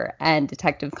last year and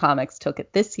Detective Comics took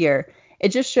it this year, it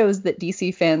just shows that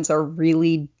DC fans are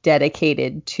really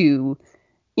dedicated to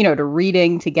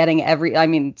reading, to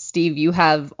getting Steve, you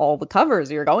have all the covers.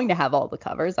 You're going to have all the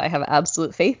covers. I have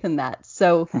absolute faith in that.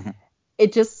 So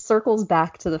it just circles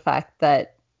back to the fact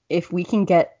that if we can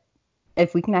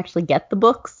actually get the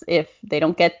books, if they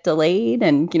don't get delayed,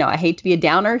 and, I hate to be a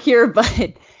downer here,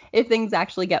 but if things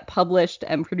actually get published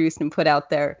and produced and put out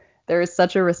there, there is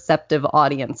such a receptive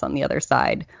audience on the other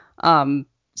side.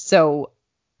 So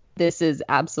this is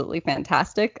absolutely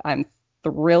fantastic. I'm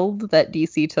thrilled that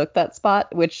DC took that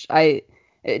spot, which it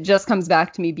just comes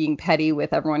back to me being petty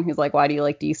with everyone who's like, why do you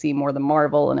like DC more than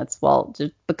Marvel? And it's, well,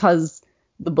 just because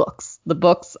the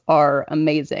books are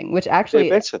amazing, which actually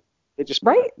they're better. They're just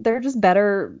right. They're just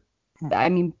better.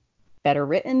 Better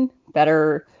written,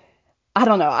 better. I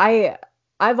don't know.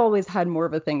 I've always had more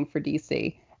of a thing for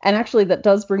DC. And actually, that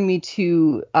does bring me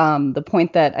to the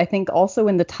point that I think also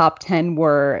in the top 10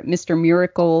 were Mr.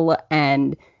 Miracle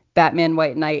and Batman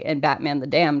White Knight and Batman the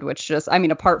Damned, which just, I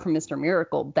mean, apart from Mr.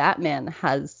 Miracle, Batman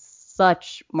has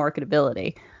such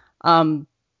marketability.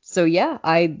 So yeah,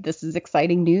 this is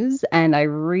exciting news, and I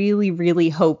really, really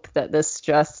hope that this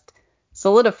just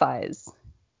solidifies.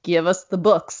 Give us the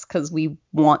books, because we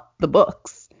want the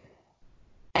books.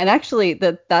 And actually,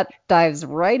 that dives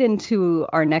right into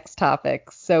our next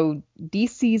topic. So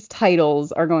DC's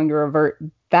titles are going to revert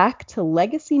back to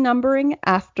legacy numbering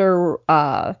after,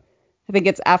 I think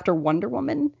it's after Wonder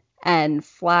Woman and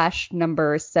Flash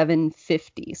number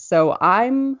 750. So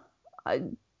I'm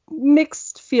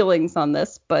mixed feelings on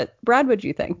this, but Brad, what do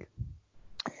you think?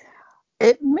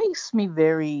 It makes me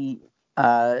very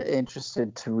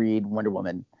interested to read Wonder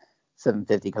Woman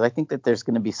 750, because I think that there's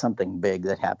going to be something big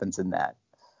that happens in that.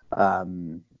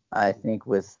 I think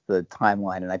with the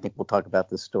timeline, and I think we'll talk about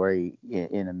this story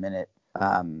in a minute,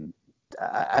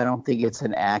 I don't think it's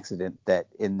an accident that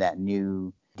in that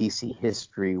new DC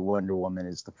history, Wonder Woman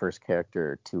is the first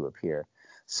character to appear.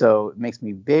 So it makes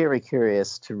me very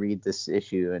curious to read this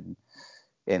issue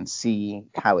and see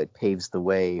how it paves the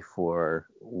way for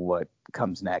what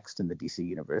comes next in the DC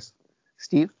universe.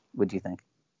 Steve, what do you think?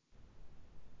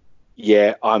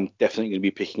 Yeah, I'm definitely going to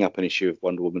be picking up an issue of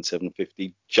Wonder Woman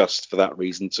 750 just for that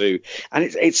reason too. And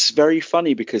it's very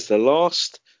funny because the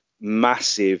last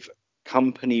massive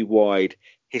company-wide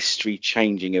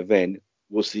history-changing event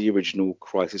was the original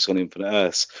Crisis on Infinite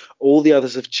Earths. All the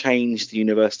others have changed the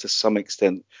universe to some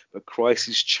extent, but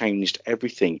Crisis changed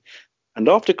everything. And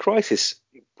after Crisis,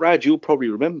 Brad, you'll probably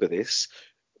remember this,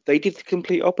 they did the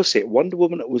complete opposite. Wonder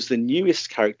Woman was the newest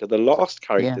character, the last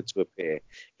character to appear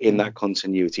in that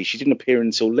continuity. She didn't appear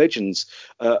until Legends,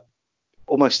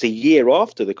 almost a year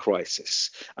after the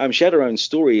Crisis. She had her own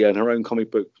story and her own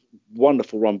comic book,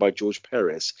 wonderful run by George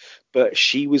Perez, but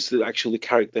she was the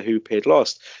character who appeared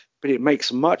last. But it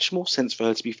makes much more sense for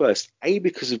her to be first, A,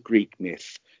 because of Greek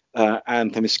myth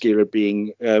and Themyscira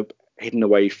being hidden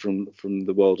away from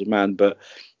the world of man, but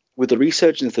with the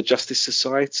resurgence of the Justice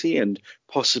Society and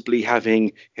possibly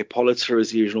having Hippolyta as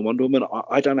the original Wonder Woman,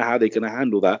 I don't know how they're going to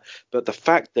handle that. But the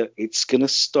fact that it's going to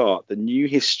start, the new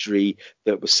history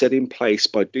that was set in place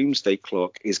by Doomsday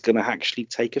Clock is going to actually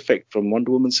take effect from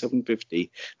Wonder Woman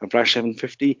 750 and Flash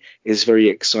 750 is very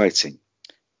exciting.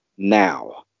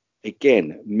 Now,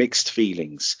 again, mixed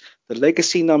feelings. The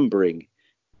legacy numbering,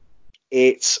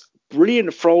 it's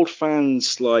brilliant for old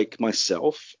fans like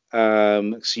myself.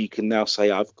 So you can now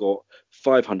say I've got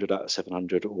 500 out of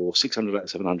 700 or 600 out of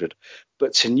 700.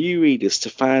 But to new readers, to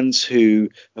fans who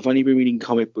have only been reading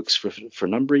comic books for a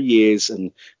number of years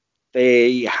and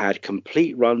they had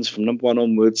complete runs from number one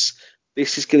onwards,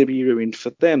 this is going to be ruined for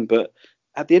them. But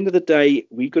at the end of the day,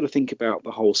 we've got to think about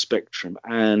the whole spectrum.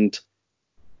 And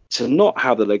to not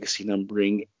have the legacy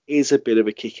numbering is a bit of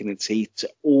a kick in the teeth to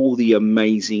all the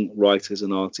amazing writers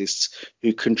and artists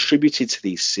who contributed to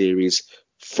these series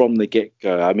from the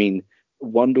get-go. I mean,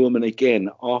 Wonder Woman, again,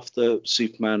 after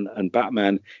Superman and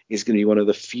Batman, is going to be one of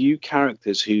the few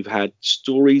characters who've had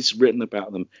stories written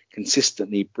about them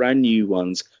consistently, brand new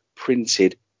ones,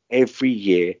 printed every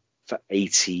year for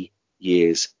 80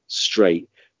 years straight.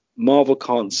 Marvel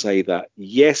can't say that.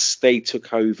 Yes, they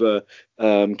took over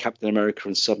Captain America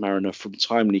and Submariner from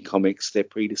Timely Comics, their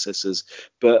predecessors,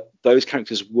 but those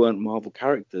characters weren't Marvel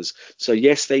characters. So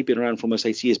yes, they've been around for almost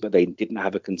 80 years, but they didn't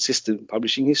have a consistent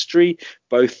publishing history.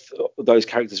 Both those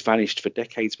characters vanished for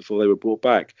decades before they were brought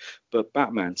back. But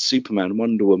Batman, Superman,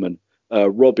 Wonder Woman,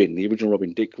 Robin, the original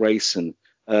Robin, Dick Grayson,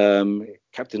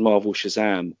 Captain Marvel,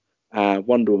 Shazam,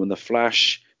 Wonder Woman, The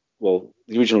Flash, well,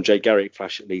 the original Jay Garrick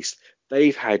Flash at least,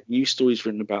 they've had new stories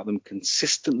written about them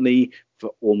consistently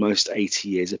for almost 80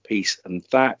 years apiece, and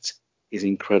that is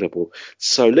incredible.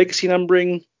 So legacy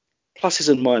numbering, pluses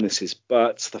and minuses,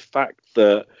 but the fact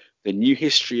that the new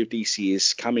history of DC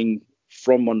is coming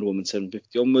from Wonder Woman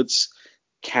 750 onwards,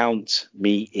 count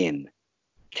me in.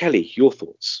 Kelly, your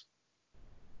thoughts?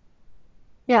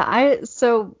 Yeah,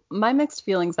 so my mixed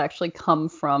feelings actually come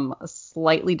from a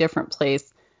slightly different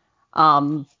place.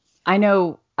 I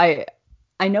know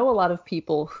a lot of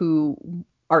people who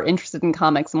are interested in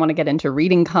comics and want to get into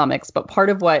reading comics, but part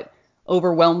of what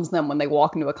overwhelms them when they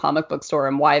walk into a comic book store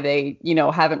and why they,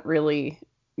 haven't really,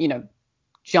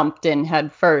 jumped in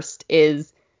head first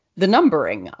is the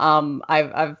numbering.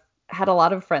 I've had a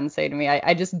lot of friends say to me,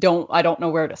 I don't know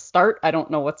where to start. I don't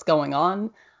know what's going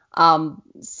on.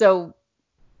 So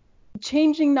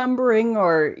changing numbering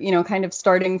or, kind of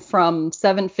starting from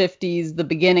 750s, the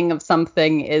beginning of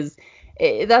something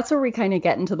that's where we kind of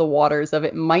get into the waters of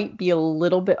it might be a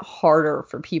little bit harder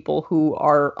for people who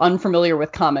are unfamiliar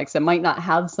with comics and might not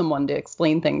have someone to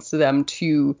explain things to them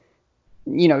to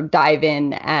dive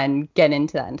in and get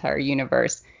into that entire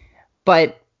universe.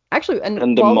 But actually,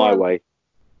 and my way.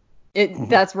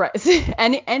 That's right.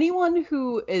 Anyone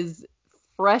who is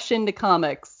fresh into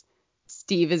comics,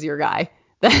 Steve is your guy.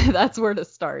 That's where to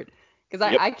start.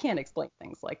 Because I can't explain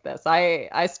things like this.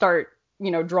 I start,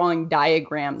 drawing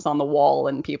diagrams on the wall,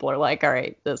 and people are like, all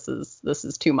right, this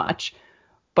is too much.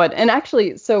 But, and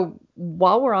actually, so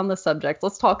while we're on the subject,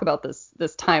 let's talk about this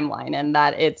timeline, and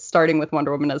that it's starting with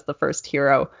Wonder Woman as the first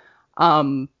hero.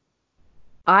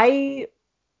 I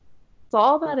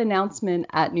saw that announcement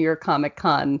at New York Comic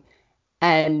Con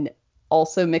and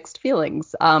also mixed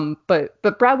feelings.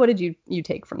 But Brad, what did you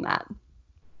take from that?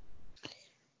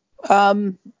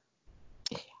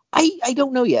 I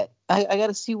don't know yet. I got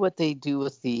to see what they do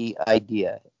with the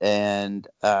idea, and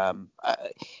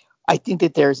I think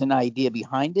that there's an idea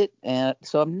behind it, and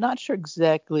so I'm not sure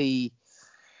exactly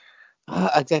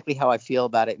how I feel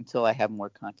about it until I have more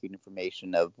concrete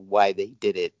information of why they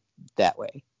did it that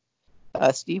way.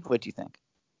 Steve, what do you think?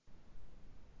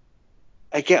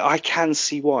 Again, I can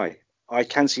see why.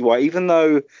 Even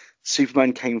though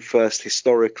Superman came first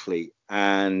historically,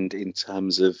 and in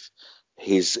terms of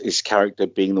his character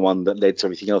being the one that led to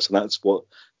everything else, and that's what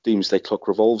Doomsday Clock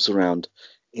revolves around.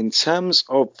 In terms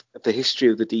of the history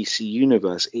of the DC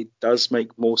universe, it does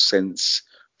make more sense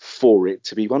for it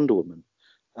to be Wonder Woman.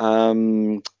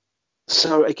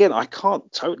 So again, I can't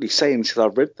totally say until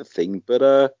I've read the thing,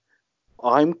 but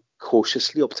I'm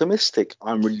cautiously optimistic.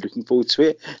 I'm really looking forward to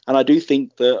it, and I do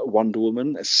think that Wonder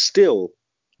Woman is still,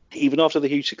 even after the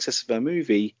huge success of her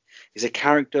movie, is a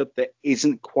character that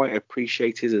isn't quite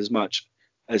appreciated as much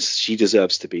as she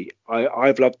deserves to be.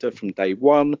 I've loved her from day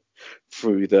one,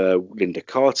 through the Linda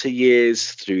Carter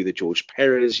years, through the George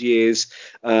Perez years.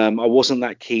 I wasn't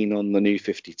that keen on the New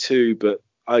 52, but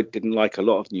I didn't like a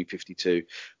lot of New 52.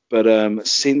 But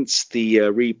since the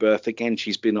rebirth, again,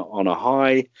 she's been on a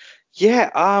high. Yeah,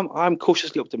 I'm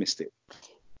cautiously optimistic.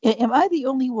 Am I the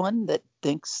only one that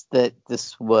thinks that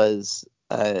this was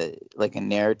like a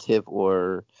narrative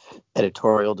or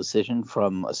editorial decision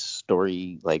from a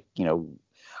story, like,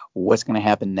 what's going to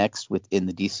happen next within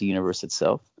the DC universe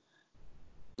itself?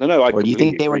 No, or do you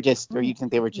think they were just,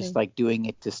 like doing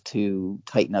it just to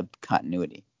tighten up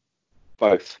continuity?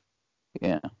 Both.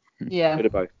 Yeah. Bit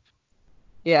of both.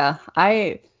 Yeah,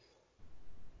 I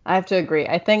have to agree.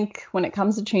 I think when it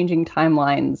comes to changing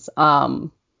timelines, I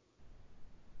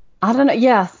don't know.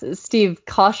 Yeah, Steve,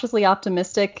 cautiously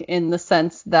optimistic in the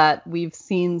sense that we've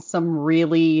seen some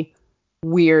really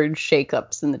weird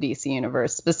shakeups in the DC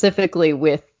universe, specifically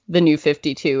with the New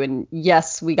 52. And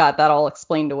yes, we got that all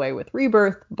explained away with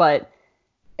Rebirth, but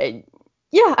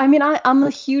yeah, I mean, I'm a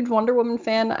huge Wonder Woman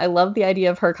fan. I love the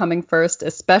idea of her coming first,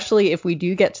 especially if we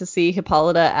do get to see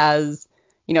Hippolyta as,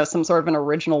 some sort of an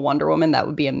original Wonder Woman. That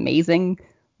would be amazing.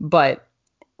 But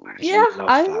yeah,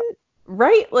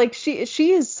 right? Like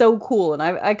she is so cool, and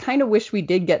I kind of wish we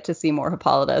did get to see more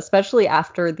Hippolyta, especially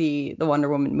after the Wonder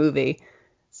Woman movie.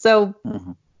 So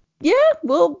yeah,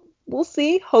 we'll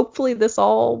see. Hopefully this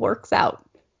all works out.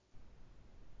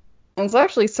 And so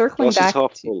actually circling back.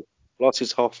 Glass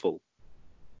is half full.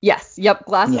 Yes. Yep.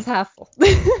 Glass is half full.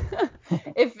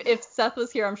 If Seth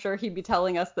was here, I'm sure he'd be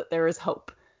telling us that there is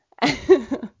hope.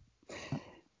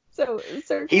 So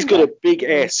he's got a big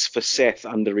S for Seth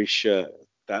under his shirt.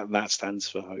 That stands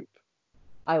for hope.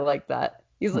 I like that.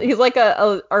 He's like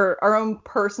our own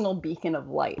personal beacon of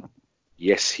light.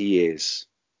 Yes, he is.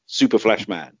 Super Flash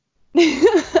Man.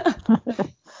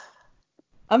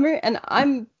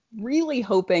 I'm really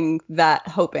hoping.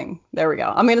 There we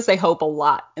go. I'm going to say hope a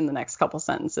lot in the next couple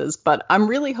sentences, but I'm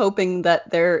really hoping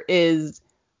that there is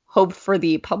hope for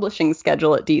the publishing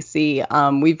schedule at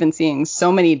DC. We've been seeing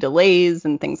so many delays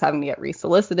and things having to get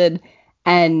resolicited.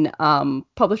 And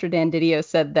publisher Dan Didio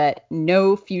said that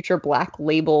no future Black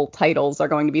Label titles are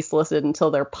going to be solicited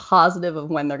until they're positive of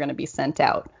when they're going to be sent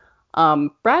out.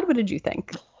 Brad, what did you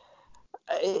think?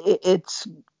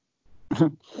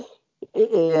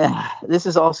 This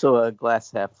is also a glass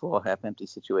half full, half empty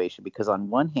situation, because on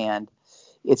one hand,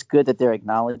 it's good that they're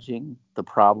acknowledging the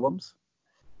problems.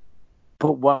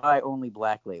 But why only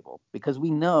Black Label? Because we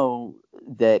know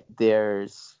that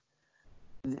there's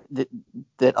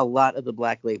that a lot of the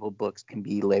Black Label books can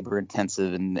be labor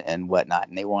intensive and whatnot,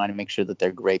 and they want to make sure that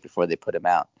they're great before they put them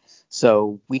out.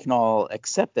 So we can all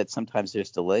accept that sometimes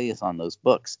there's delays on those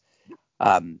books.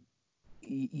 But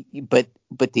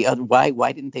the other,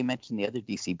 why didn't they mention the other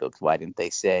DC books? Why didn't they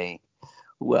say,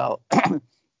 well,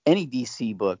 any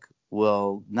DC book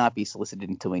will not be solicited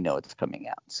until we know it's coming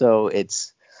out? So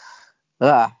it's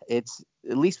at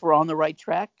least we're on the right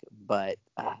track, but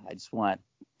I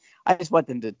I just want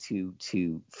them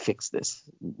to fix this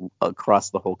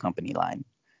across the whole company line.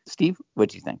 Steve, what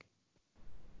do you think?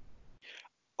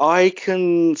 I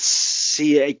can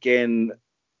see it again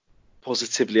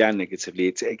positively and negatively.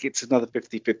 It's another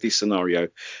 50-50 scenario.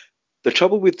 The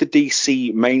trouble with the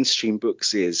DC mainstream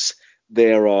books is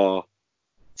there are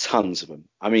tons of them.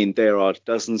 I mean, there are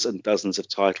dozens and dozens of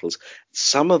titles.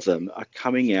 Some of them are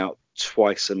coming out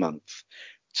twice a month.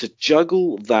 To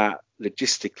juggle that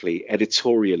logistically,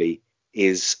 editorially,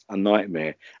 is a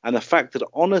nightmare. And the fact that,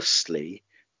 honestly,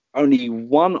 only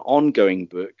one ongoing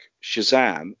book,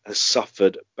 Shazam, has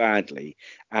suffered badly,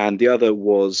 and the other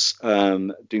was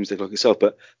Doomsday Clock itself.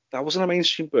 But that wasn't a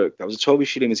mainstream book. That was a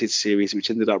 12-issue limited series, which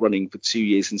ended up running for 2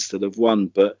 years instead of one.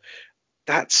 But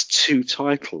that's 2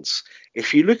 titles.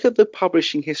 If you look at the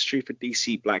publishing history for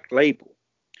DC Black Label,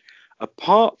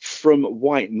 apart from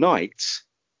White Knight,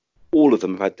 all of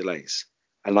them have had delays.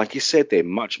 And like you said, they're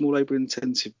much more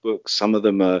labor-intensive books. Some of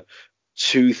them are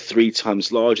 2-3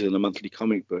 times larger than a monthly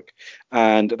comic book,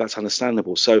 and that's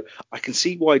understandable. So I can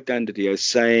see why Dan DiDio is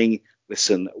saying,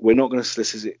 listen, we're not going to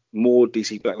solicit more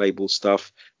DC Black Label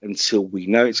stuff until we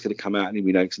know it's going to come out, and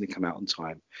we know it's going to come out on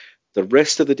time. The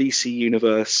rest of the DC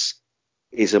universe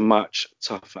is a much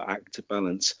tougher act to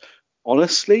balance,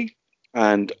 honestly.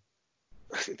 And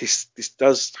this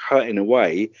does hurt in a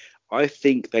way. I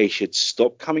think they should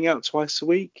stop coming out twice a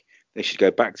week. They should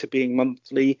go back to being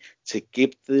monthly to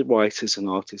give the writers and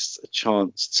artists a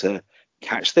chance to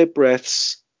catch their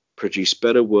breaths, produce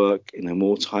better work in a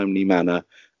more timely manner.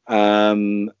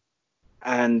 And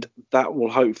that will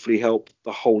hopefully help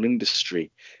the whole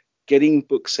industry. Getting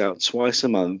books out twice a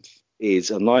month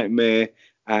is a nightmare.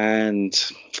 And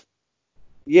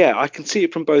yeah, I can see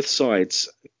it from both sides.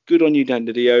 Good on you, Dan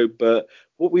DiDio. But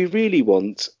what we really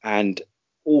want, and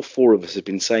all 4 of us have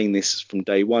been saying this from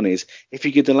day one, is if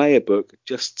you could delay a book,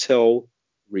 just tell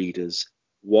readers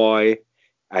why.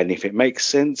 And if it makes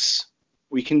sense,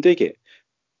 we can dig it.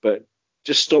 But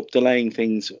just stop delaying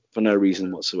things for no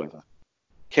reason whatsoever.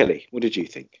 Kelly, what did you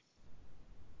think?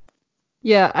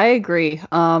 Yeah, I agree.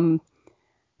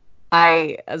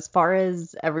 As far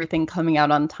as everything coming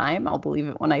out on time, I'll believe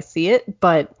it when I see it.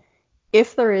 But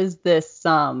if there is this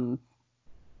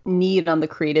need on the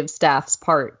creative staff's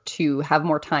part to have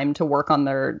more time to work on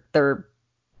their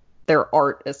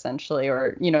art, essentially,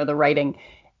 or the writing,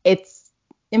 it's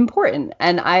important.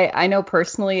 And I know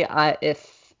personally,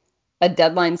 if a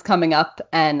deadline's coming up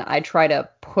and I try to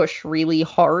push really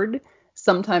hard,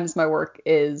 sometimes my work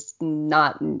is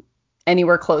not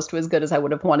anywhere close to as good as I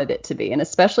would have wanted it to be. And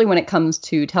especially when it comes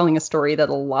to telling a story that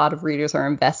a lot of readers are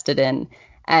invested in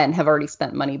and have already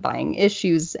spent money buying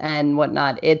issues and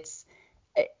whatnot, it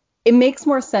makes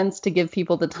more sense to give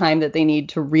people the time that they need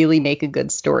to really make a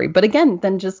good story. But again,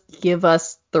 then just give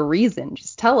us the reason.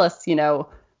 Just tell us,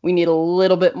 we need a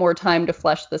little bit more time to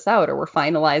flesh this out, or we're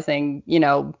finalizing,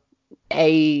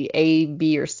 A,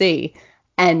 B, or C.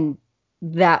 And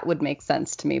that would make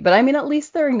sense to me. But I mean, at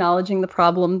least they're acknowledging the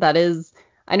problem. That is,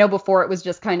 I know before it was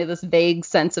just kind of this vague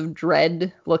sense of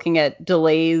dread looking at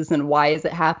delays and why is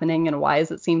it happening and why does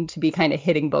it seem to be kind of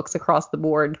hitting books across the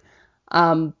board.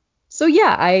 So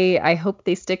yeah, I hope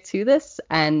they stick to this,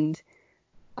 and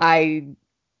nothing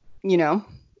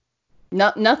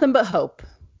but hope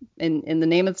in the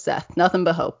name of Seth, nothing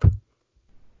but hope.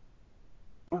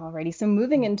 Alrighty, so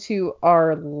moving into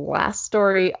our last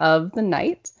story of the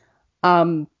night.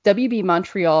 WB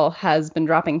Montreal has been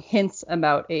dropping hints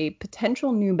about a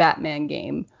potential new Batman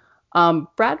game.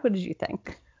 Brad, what did you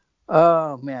think?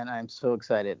 Oh man, I'm so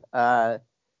excited.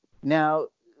 Now,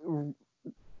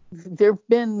 there've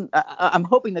been. I'm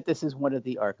hoping that this is one of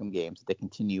the Arkham games that they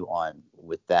continue on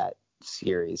with that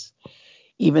series,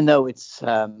 even though it's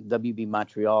WB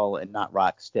Montreal and not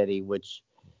Rocksteady, which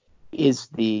is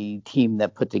the team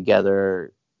that put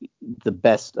together the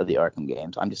best of the Arkham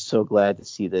games. I'm just so glad to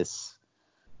see this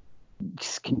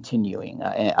continuing,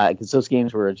 because those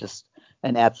games were just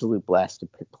an absolute blast to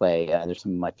play. They're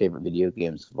some of my favorite video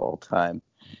games of all time.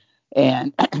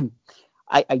 And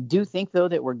I do think, though,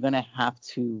 that we're going to have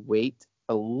to wait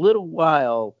a little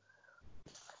while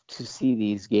to see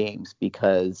these games,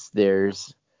 because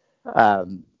there's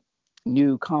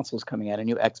new consoles coming out, a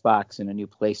new Xbox and a new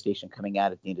PlayStation coming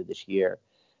out at the end of this year.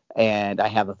 And I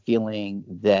have a feeling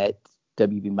that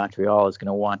WB Montreal is going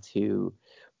to want to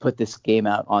put this game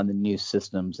out on the new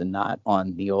systems and not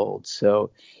on the old.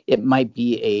 So it might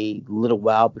be a little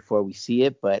while before we see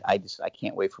it, but I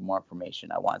can't wait for more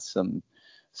information. I want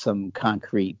some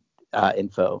concrete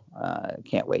info.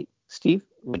 Can't wait. Steve,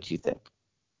 what do you think?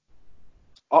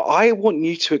 I want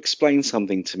you to explain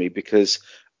something to me, because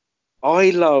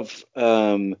I love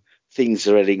things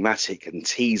that are enigmatic and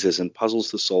teasers and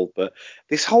puzzles to solve. But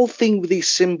this whole thing with these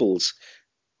symbols,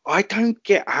 I don't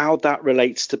get how that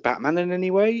relates to Batman in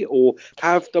any way. Or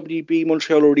have WB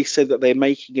Montreal already said that they're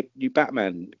making a new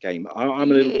Batman game?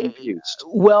 I'm a little confused.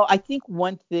 Well, I think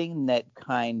one thing that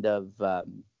kind of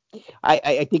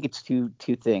I think it's two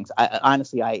things.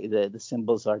 Honestly, the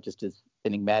symbols are just as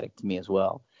enigmatic to me as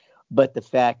well. But the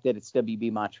fact that it's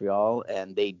WB Montreal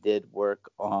and they did work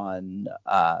on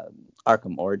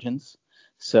Arkham Origins,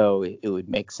 so it would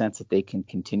make sense that they can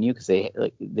continue because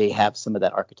they have some of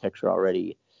that architecture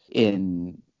already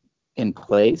in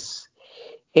place,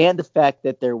 and the fact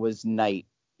that there was night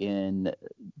in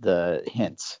the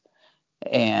hints.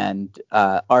 And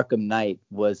Arkham Knight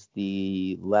was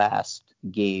the last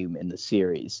game in the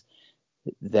series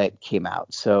that came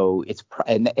out, so it's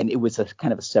and it was a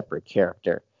kind of a separate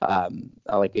character,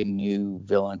 like a new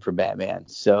villain for Batman.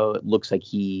 So it looks like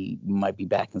he might be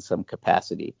back in some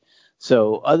capacity.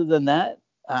 So other than that,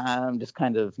 I'm just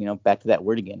kind of back to that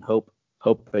word again,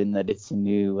 hoping that it's a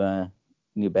new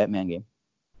Batman game.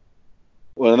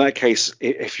 Well, in that case,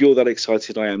 if you're that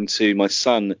excited, I am too. My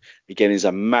son, again, is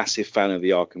a massive fan of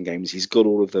the Arkham games. He's got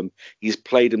all of them. He's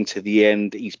played them to the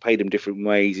end. He's played them different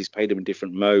ways. He's played them in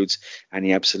different modes, and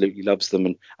he absolutely loves them.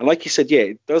 And like you said, yeah,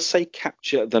 it does say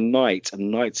Capture the Night,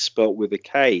 and Night spelt with a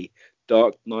K.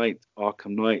 Dark Knight,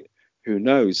 Arkham Knight, who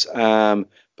knows?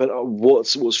 But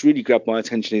what's really grabbed my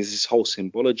attention is this whole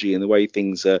symbology and the way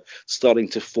things are starting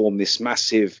to form this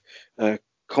massive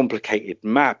complicated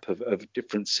map of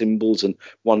different symbols, and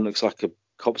one looks like a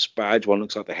cop's badge, one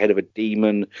looks like the head of a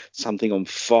demon, something on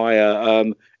fire.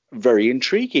 Very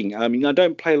intriguing. I mean, I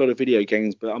don't play a lot of video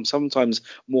games, but I'm sometimes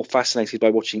more fascinated by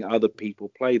watching other people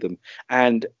play them.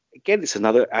 And again, it's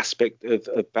another aspect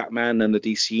of Batman and the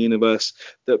DC universe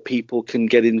that people can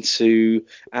get into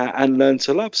and learn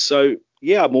to love. So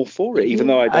yeah, I'm all for it, even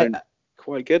though I don't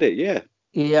quite get it.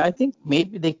 Yeah, I think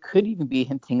maybe they could even be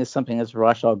hinting at something as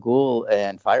Ra's al Ghul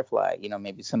and Firefly,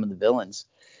 maybe some of the villains,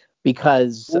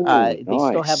 because they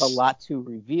still have a lot to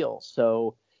reveal.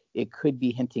 So it could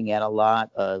be hinting at a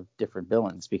lot of different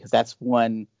villains, because that's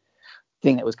one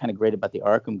thing that was kind of great about the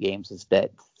Arkham games, is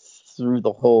that through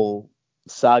the whole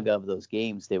saga of those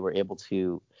games, they were able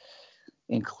to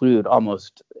include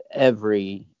almost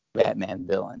every Batman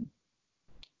villain.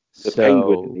 The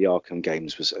Penguin in the Arkham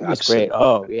games was absolutely great.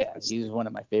 Oh yeah, he's one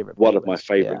of my favorites. One of my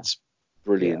favorites. Yeah.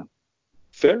 Brilliant. Yeah.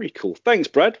 Very cool. Thanks,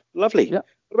 Brad. Lovely. Yeah.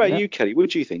 What about you, Kelly? What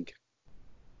do you think?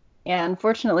 Yeah,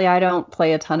 unfortunately, I don't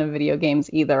play a ton of video games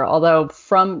either. Although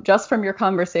from your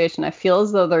conversation, I feel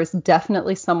as though there's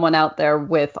definitely someone out there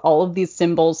with all of these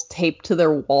symbols taped to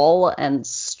their wall and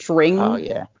string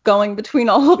going between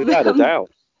all of them. Without a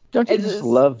doubt. Don't you just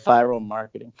love viral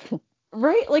marketing?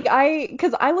 Right? Like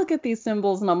because I look at these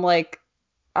symbols and I'm like,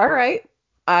 all right,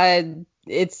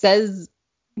 it says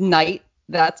Knight,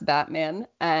 that's Batman,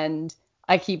 and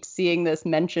I keep seeing this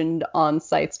mentioned on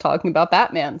sites talking about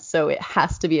Batman, so it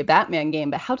has to be a Batman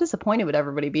game. But how disappointed would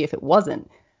everybody be if it wasn't?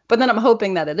 But then I'm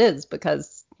hoping that it is,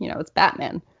 because it's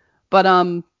Batman. But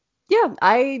yeah,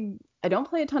 I don't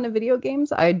play a ton of video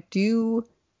games.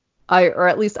 Or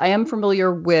at least I am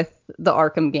familiar with the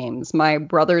Arkham games. My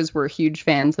brothers were huge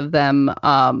fans of them.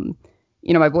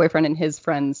 My boyfriend and his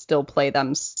friends still play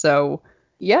them. So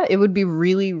yeah, it would be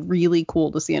really, really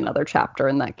cool to see another chapter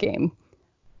in that game.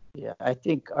 Yeah, I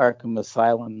think Arkham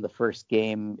Asylum, the first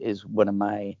game, is one of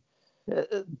my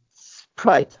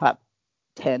probably top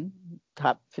 10,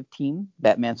 top 15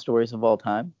 Batman stories of all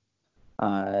time.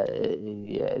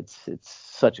 It's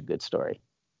such a good story.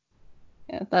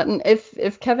 Yeah, that, and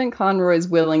if Kevin Conroy is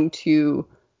willing to,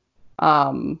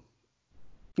 come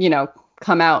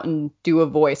out and do a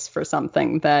voice for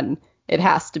something, then it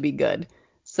has to be good.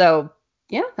 So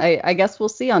yeah, I guess we'll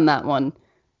see on that one.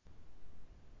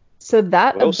 So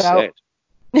that well about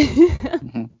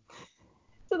said.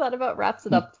 So that about wraps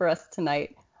it up for us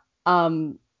tonight.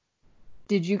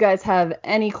 Did you guys have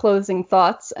any closing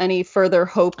thoughts? Any further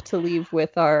hope to leave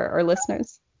with our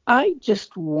listeners? I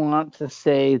just want to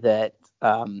say that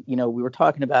we were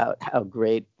talking about how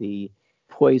great the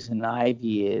Poison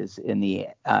Ivy is in the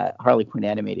Harley Quinn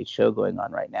animated show going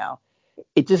on right now.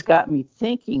 It just got me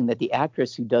thinking that the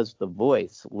actress who does the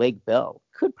voice, Lake Bell,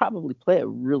 could probably play a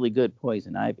really good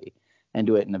Poison Ivy and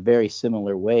do it in a very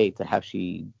similar way to how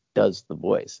she does the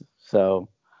voice. So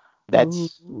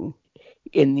that's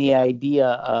in the idea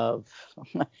of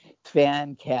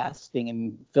fan casting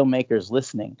and filmmakers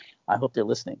listening. I hope they're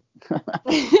listening.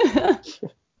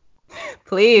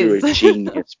 Please. You're a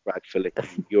genius, Brad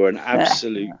Fillicki. You're an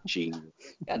absolute genius.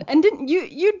 God. And didn't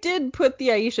you did put the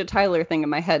Aisha Tyler thing in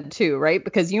my head too, right?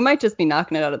 Because you might just be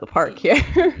knocking it out of the park here.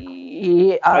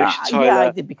 Yeah, Aisha Tyler yeah, I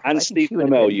did because and I think Steve she would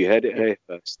have Amell. been. You heard it here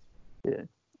first.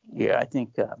 Yeah, I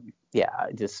think.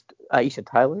 Just Aisha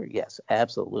Tyler. Yes,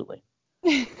 absolutely.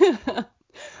 Well,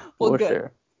 For good.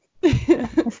 sure.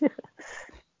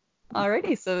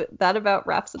 Alrighty, so that about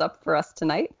wraps it up for us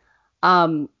tonight.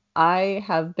 I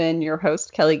have been your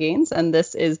host, Kelly Gaines, and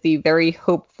this is the very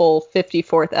hopeful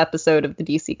 54th episode of the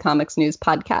DC Comics News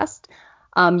podcast.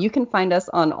 You can find us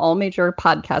on all major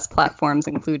podcast platforms,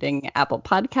 including Apple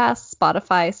Podcasts,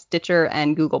 Spotify, Stitcher,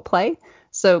 and Google Play.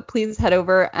 So please head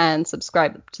over and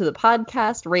subscribe to the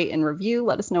podcast, rate and review.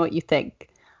 Let us know what you think.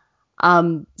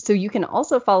 So you can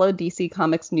also follow DC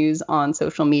Comics News on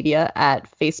social media at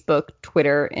Facebook,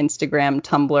 Twitter, Instagram,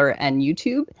 Tumblr, and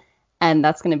YouTube. And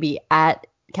that's going to be at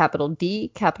capital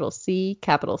D, capital C,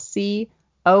 capital C,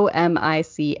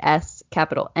 OMICS,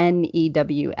 capital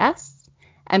NEWS.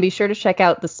 And be sure to check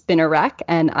out The Spinner Rack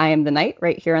and I Am the Knight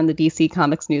right here on the DC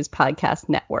Comics News Podcast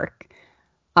Network.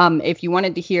 If you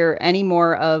wanted to hear any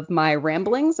more of my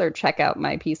ramblings or check out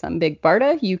my piece on Big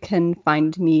Barda, you can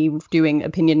find me doing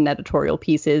opinion and editorial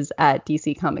pieces at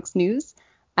DC Comics News.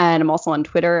 And I'm also on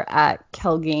Twitter at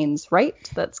KelGainesWrite.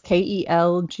 That's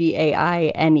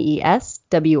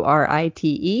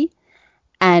KelGainesWrite.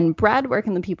 And Brad, where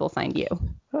can the people find you?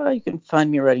 You can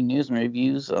find me writing news and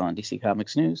reviews on DC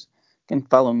Comics News. You can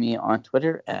follow me on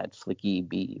Twitter at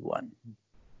FlickyB1.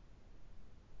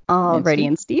 Alrighty,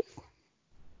 and Steve?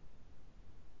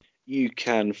 You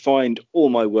can find all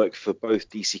my work for both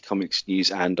DC Comics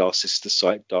News and our sister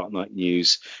site, Dark Knight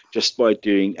News, just by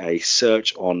doing a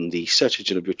search on the search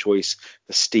engine of your choice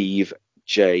for Steve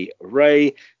J.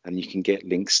 Ray, and you can get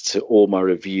links to all my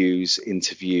reviews,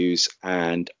 interviews,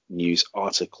 and news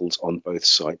articles on both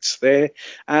sites there.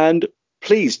 And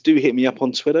please do hit me up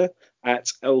on Twitter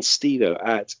at elsteevo,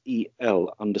 at EL_STEEVO.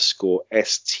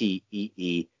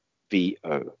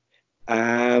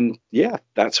 Yeah,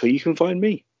 that's where you can find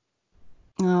me.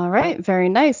 All right, very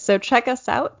nice. So check us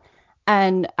out.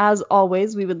 And as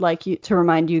always, we would like to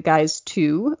remind you guys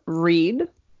to read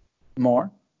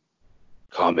more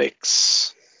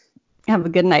comics. Have a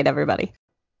good night, everybody.